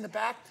sausage links in the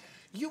back.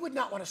 You would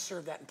not want to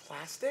serve that in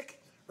plastic,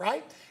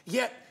 right?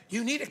 Yet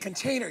you need a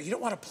container. You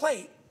don't want a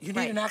plate. You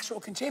need an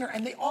actual container,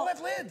 and they all have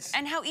lids.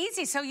 And how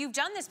easy. So you've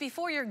done this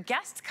before your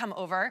guests come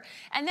over,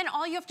 and then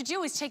all you have to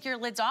do is take your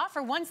lids off,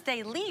 or once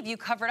they leave, you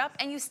cover it up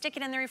and you stick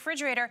it in the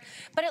refrigerator.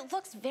 But it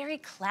looks very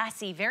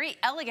classy, very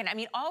elegant. I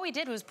mean, all we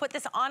did was put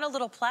this on a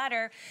little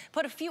platter,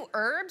 put a few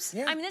herbs.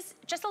 I mean,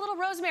 just a little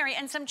rosemary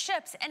and some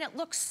chips, and it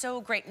looks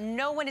so great.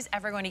 No one is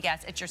ever going to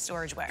guess it's your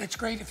storageware. It's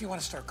great if you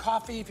want to stir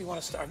coffee, if you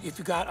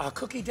got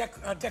cookie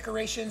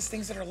decorations,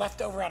 things that are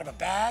left over out of a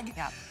bag.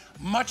 Yeah.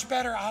 Much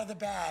better out of the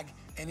bag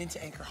and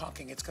into anchor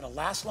hawking. It's gonna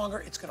last longer,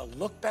 it's gonna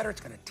look better, it's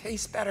gonna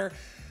taste better.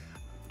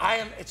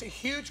 It's a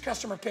huge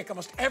customer pick.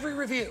 Almost every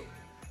review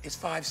is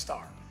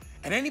 5-star.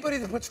 And anybody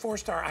that puts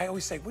 4-star, I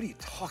always say, what are you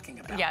talking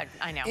about? Yeah,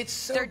 I know. It's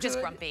so They're good, just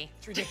grumpy.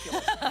 It's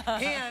ridiculous.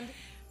 And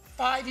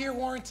 5-year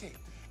warranty.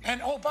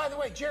 And oh, by the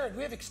way, Jared,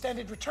 we have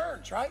extended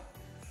returns, right?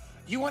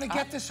 You wanna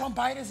get this home,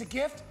 buy it as a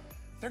gift,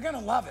 they're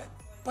gonna love it.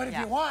 But if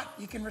you want,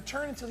 you can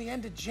return until the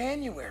end of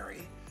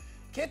January.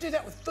 Can't do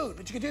that with food,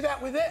 but you can do that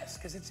with this,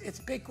 because it's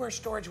bakeware,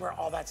 storageware,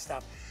 all that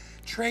stuff.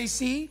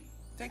 Tracy,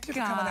 thank you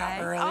for coming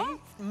out early. Oh,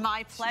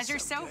 my pleasure,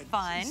 so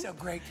fun. She's so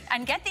great.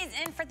 And get these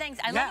in for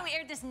Thanksgiving. I love that we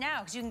aired this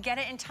now, because you can get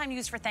it in time to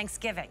use for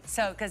Thanksgiving.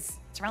 So, because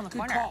it's around the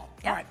corner. Good call.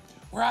 All right,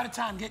 we're out of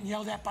time, getting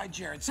yelled at by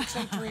Jared.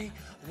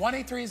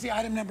 683-183 is the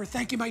item number.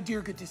 Thank you, my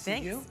dear, good to see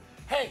you.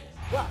 Hey,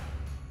 well,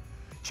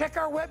 check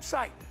our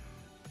website.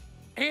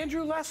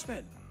 Andrew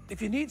Lessman,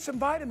 if you need some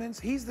vitamins,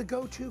 he's the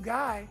go-to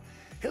guy.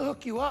 He'll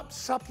hook you up,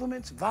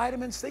 supplements,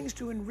 vitamins, things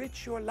to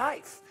enrich your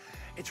life.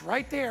 It's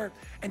right there.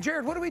 And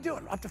Jared, what are we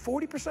doing? Up to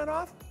 40%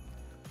 off?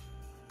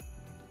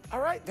 All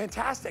right,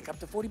 fantastic. Up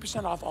to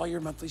 40% off all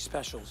your monthly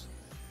specials.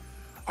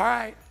 All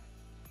right,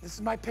 this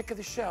is my pick of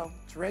the show.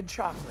 It's red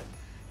chocolate.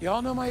 You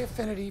all know my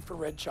affinity for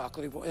red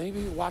chocolate.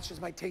 Anybody who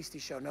watches my Tasty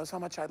Show knows how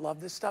much I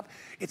love this stuff.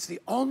 It's the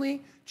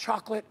only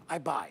chocolate I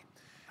buy.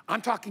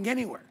 I'm talking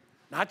anywhere,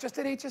 not just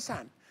at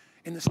HSN,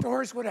 in the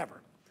stores,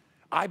 whatever.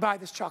 I buy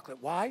this chocolate.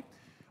 Why?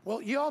 Well,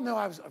 you all know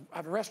I have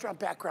a restaurant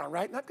background,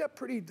 right? And I've got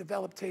pretty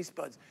developed taste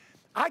buds.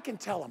 I can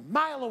tell a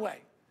mile away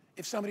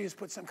if somebody has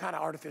put some kind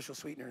of artificial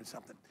sweetener in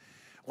something.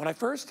 When I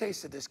first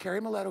tasted this, Carrie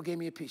Miletto gave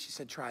me a piece. She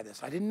said, try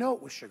this. I didn't know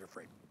it was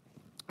sugar-free.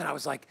 And I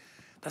was like,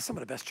 that's some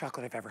of the best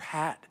chocolate I've ever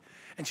had.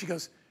 And she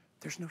goes,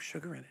 there's no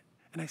sugar in it.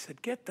 And I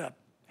said, get the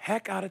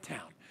heck out of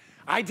town.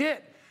 I did.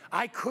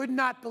 I could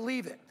not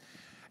believe it.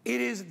 It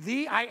is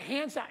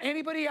hands down,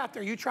 anybody out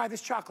there, you try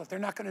this chocolate, they're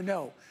not gonna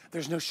know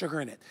there's no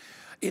sugar in it.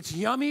 It's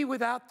yummy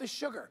without the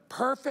sugar.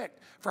 Perfect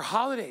for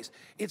holidays.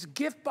 It's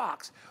gift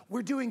box.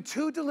 We're doing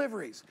 2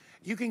 deliveries.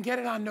 You can get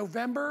it on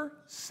November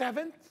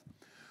 7th,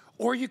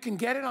 or you can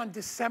get it on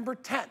December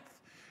 10th.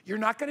 You're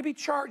not gonna be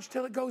charged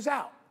till it goes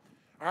out.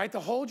 All right,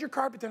 they'll hold your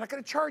card, but they're not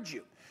gonna charge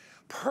you.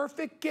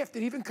 Perfect gift.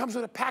 It even comes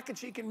with a package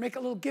so you can make a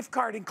little gift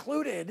card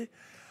included.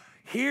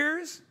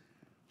 Here's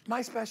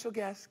my special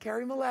guest,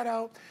 Carrie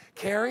Miletto.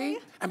 Carrie,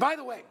 and by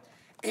the way,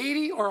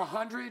 80 or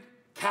 100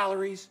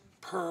 calories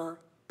per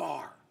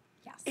bar.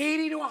 Yes.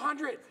 80 to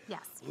 100.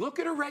 Yes. Look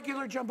at a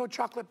regular jumbo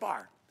chocolate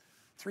bar.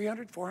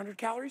 300, 400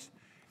 calories.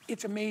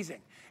 It's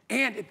amazing.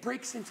 And it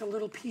breaks into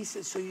little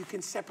pieces so you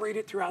can separate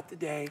it throughout the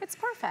day. It's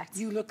perfect.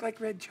 You look like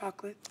red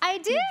chocolate. I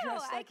do.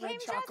 I came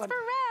dressed for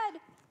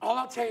red. All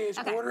I'll tell you is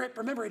order it.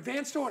 Remember,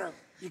 advanced order.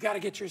 You got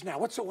to get yours now.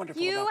 What's so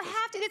wonderful about this? You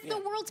have to. It's the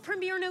world's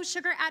premier no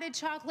sugar added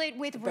chocolate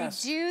with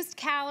reduced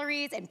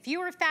calories and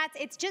fewer fats.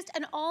 It's just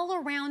an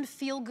all-around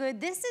feel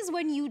good. This is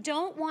when you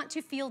don't want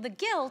to feel the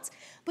guilt,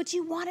 but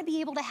you want to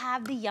be able to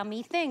have the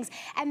yummy things.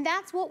 And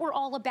that's what we're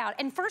all about.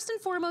 And first and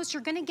foremost,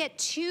 you're going to get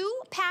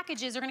 2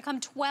 packages. They're going to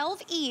come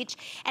 12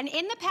 each. And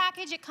in the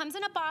package, it comes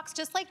in a box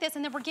just like this.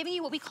 And then we're giving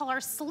you what we call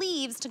our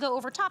sleeves to go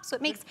over top. So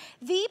it makes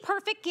the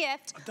perfect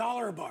gift.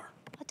 $1 a bar.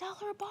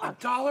 $1 a bar.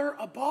 $1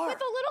 a bar. With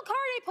a little card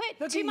I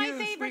put to my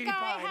favorite guy,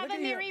 pie. have a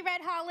merry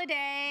red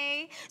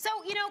holiday. So,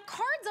 you know,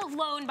 cards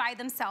alone by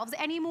themselves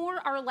anymore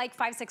are like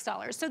 $5,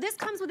 $6. So this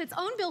comes with its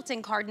own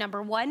built-in card,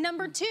 number 1.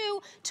 Number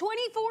 2,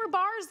 24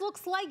 bars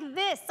looks like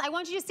this. I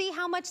want you to see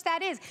how much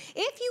that is.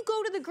 If you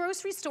go to the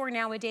grocery store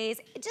nowadays,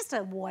 just a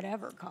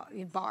whatever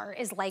bar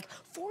is like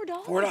 $4.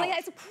 $4. Like,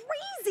 it's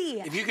crazy.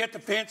 If you get the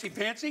fancy,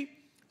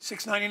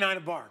 $6.99 a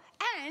bar.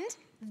 And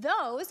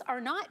those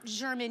are not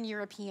German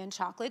European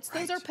chocolates.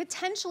 Those are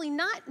potentially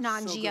not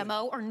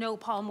non-GMO or no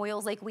palm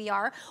oils like we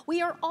are.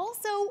 We are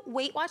also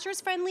Weight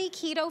Watchers friendly,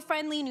 keto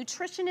friendly.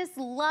 Nutritionists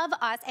love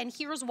us, and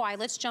here's why.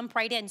 Let's jump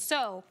right in.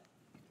 So,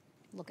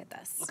 look at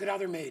this. Look at how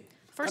they're made.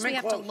 First we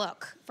have to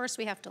look. First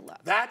we have to look.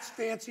 That's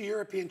fancy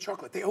European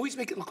chocolate. They always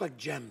make it look like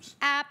gems.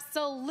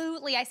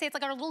 Absolutely. I say it's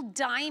like our little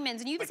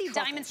diamonds. And you even see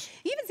diamonds.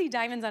 You even see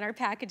diamonds on our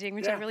packaging,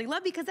 which I really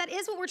love because that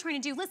is what we're trying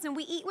to do. Listen,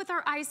 we eat with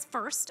our eyes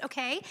first,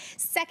 okay?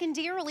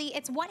 Secondarily,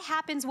 it's what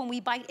happens when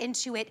we bite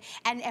into it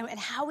and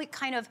how it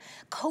kind of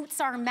coats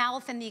our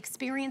mouth and the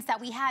experience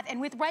that we have. And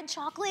with red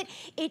chocolate,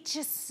 it's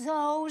just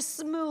so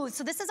smooth.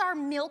 So this is our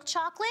milk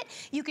chocolate.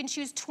 You can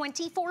choose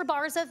 24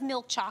 bars of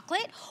milk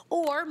chocolate,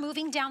 or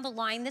moving down the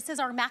line, this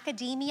is our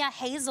macadamia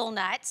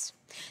hazelnut.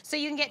 So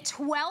you can get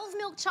 12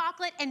 milk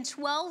chocolate and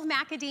 12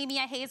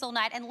 macadamia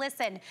hazelnut. And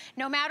listen,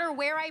 no matter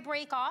where I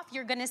break off,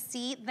 you're gonna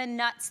see the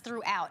nuts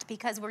throughout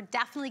because we're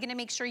definitely gonna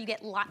make sure you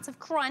get lots of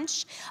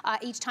crunch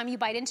each time you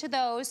bite into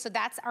those. So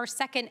that's our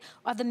second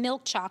of the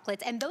milk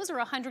chocolates. And those are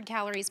 100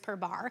 calories per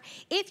bar.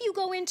 If you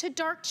go into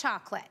dark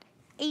chocolate,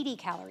 80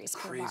 calories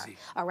per bar,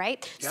 all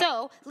right? Yep.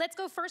 So let's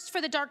go first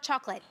for the dark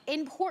chocolate.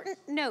 Important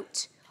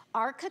note,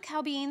 our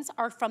cacao beans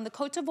are from the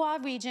Côte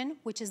d'Ivoire region,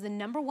 which is the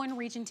 #1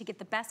 region to get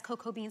the best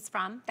cocoa beans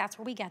from. That's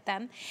where we get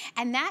them.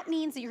 And that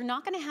means that you're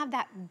not gonna have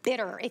that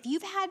bitter. If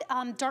you've had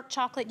dark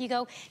chocolate and you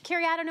go,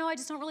 Carrie, I don't know, I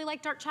just don't really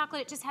like dark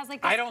chocolate. It just has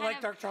like this I don't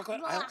like dark chocolate.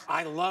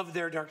 I love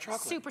their dark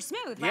chocolate. Super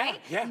smooth, right?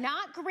 Yeah.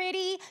 Not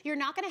gritty. You're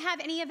not gonna have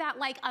any of that,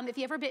 like, if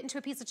you ever bit into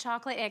a piece of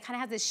chocolate and it kind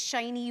of has this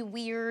shiny,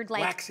 weird,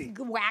 like,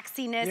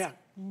 waxiness. Yeah.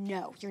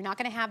 No, you're not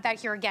gonna have that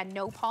here. Again,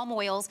 no palm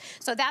oils.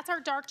 So that's our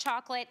dark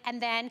chocolate.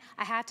 And then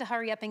I have to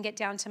hurry up and get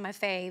down to my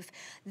fave.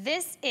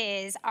 This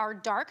is our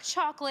dark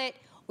chocolate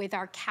with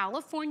our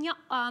California,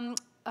 our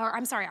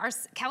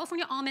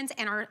California almonds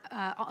and our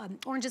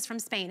oranges from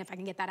Spain, if I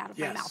can get that out of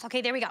my mouth.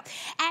 Okay, there we go.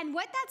 And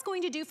what that's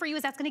going to do for you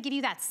is that's gonna give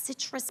you that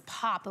citrus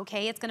pop,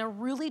 okay? It's gonna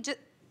really just,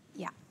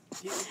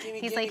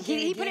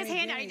 he put his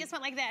hand out, he just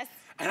went like this.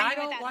 And I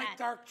don't like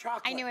dark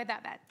chocolate. I knew it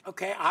that bad.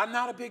 Okay, I'm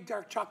not a big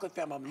dark chocolate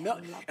fan.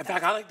 In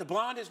fact, I like the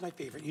blonde is my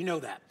favorite. You know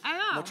that. I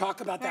know. We'll talk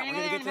about that. We're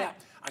gonna get to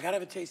that. I gotta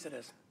have a taste of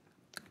this.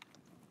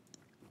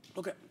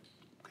 Look at,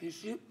 can you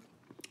see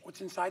what's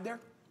inside there?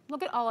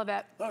 Look at all of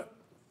it. Look.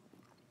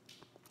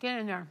 Get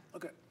in there.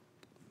 Look at,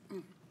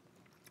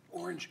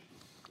 orange.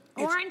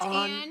 Orange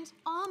and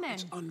almond.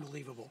 It's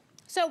unbelievable.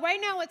 So right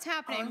now what's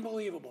happening?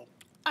 Unbelievable.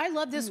 I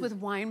love this with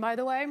wine, by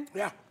the way.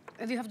 Yeah.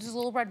 If you have just a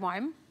little red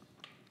wine.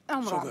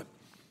 Oh my God. So good.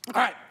 Okay.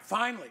 All right,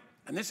 finally,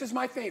 and this is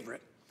my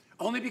favorite,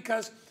 only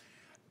because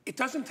it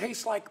doesn't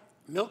taste like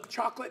milk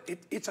chocolate.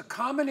 It's a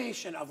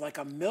combination of like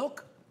a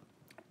milk,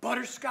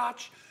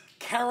 butterscotch,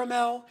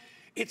 caramel.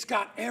 It's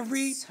got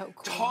every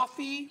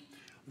toffee.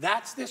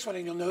 That's this one,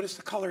 and you'll notice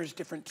the color is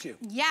different too.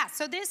 Yeah,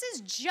 so this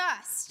is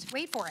just,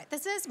 wait for it,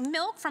 this is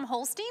milk from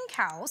Holstein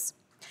cows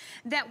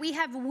that we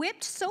have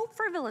whipped so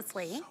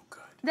frivolously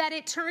that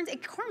it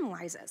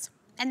caramelizes.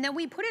 And then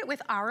we put it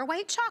with our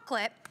white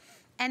chocolate.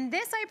 And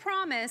this, I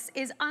promise,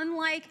 is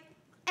unlike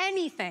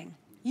anything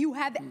you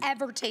have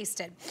ever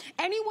tasted.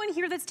 Anyone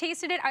here that's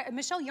tasted it,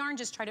 Michelle Yarn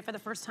just tried it for the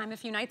first time a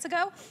few nights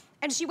ago,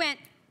 and she went,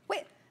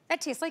 wait,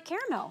 that tastes like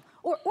caramel.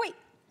 Or wait,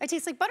 it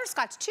tastes like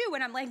butterscotch too.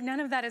 And I'm like,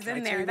 none of that is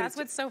in there. That's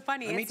what's so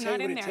funny. Let me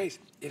tell you what it tastes.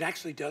 It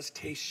actually does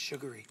taste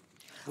sugary,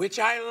 which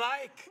I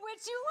like.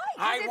 Which you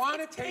like. I want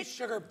to taste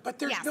sugar, but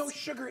there's no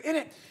sugar in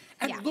it.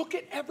 And look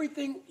at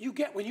everything you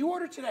get. When you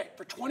order today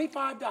for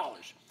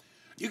 $25,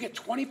 you get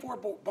 24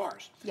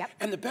 bars. Yep.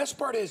 And the best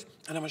part is,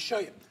 and I'm gonna show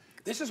you,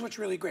 this is what's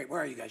really great. Where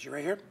are you guys? You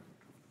right here?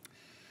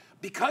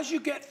 Because you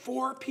get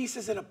 4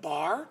 pieces in a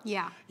bar,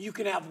 you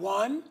can have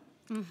 1,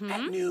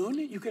 at noon.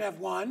 You can have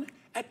one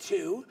at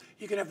 2.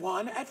 You can have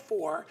one at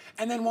 4,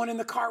 and then one in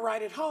the car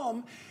ride at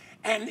home.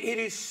 And it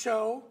is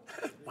so,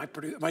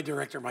 my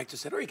director, Mike,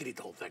 just said, or you could eat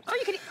the whole thing. Or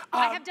you could eat,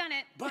 I have done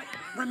it. But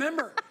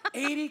remember,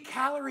 80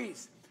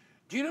 calories.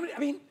 Do you know what I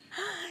mean?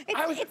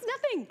 It's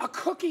nothing. A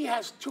cookie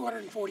has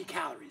 240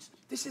 calories.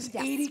 This is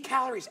 80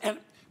 calories. And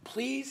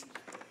please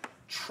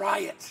try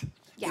it.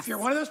 Yes. If you're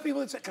one of those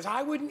people that say, because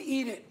I wouldn't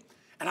eat it,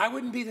 and I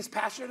wouldn't be this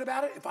passionate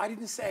about it if I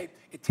didn't say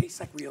it tastes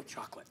like real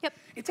chocolate. Yep.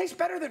 It tastes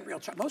better than real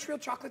chocolate. Most real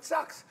chocolate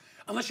sucks.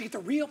 Unless you get the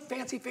real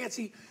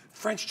fancy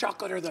French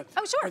chocolate or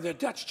the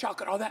Dutch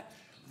chocolate, all that.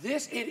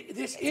 This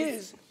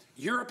is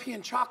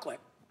European chocolate,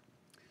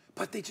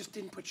 but they just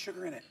didn't put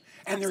sugar in it.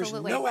 And there's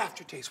no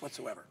aftertaste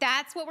whatsoever.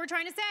 That's what we're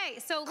trying to say.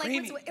 So like,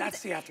 creamy,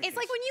 that's the aftertaste. It's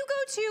like when you go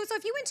to, so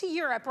if you went to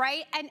Europe,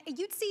 right, and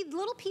you'd see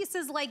little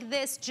pieces like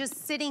this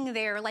just sitting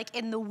there like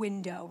in the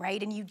window,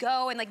 right? And you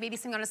go and like maybe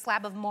sitting on a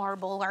slab of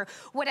marble or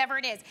whatever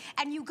it is.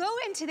 And you go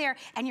into there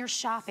and you're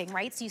shopping,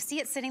 right? So you see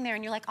it sitting there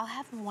and you're like, I'll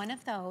have one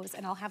of those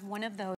and I'll have one of those.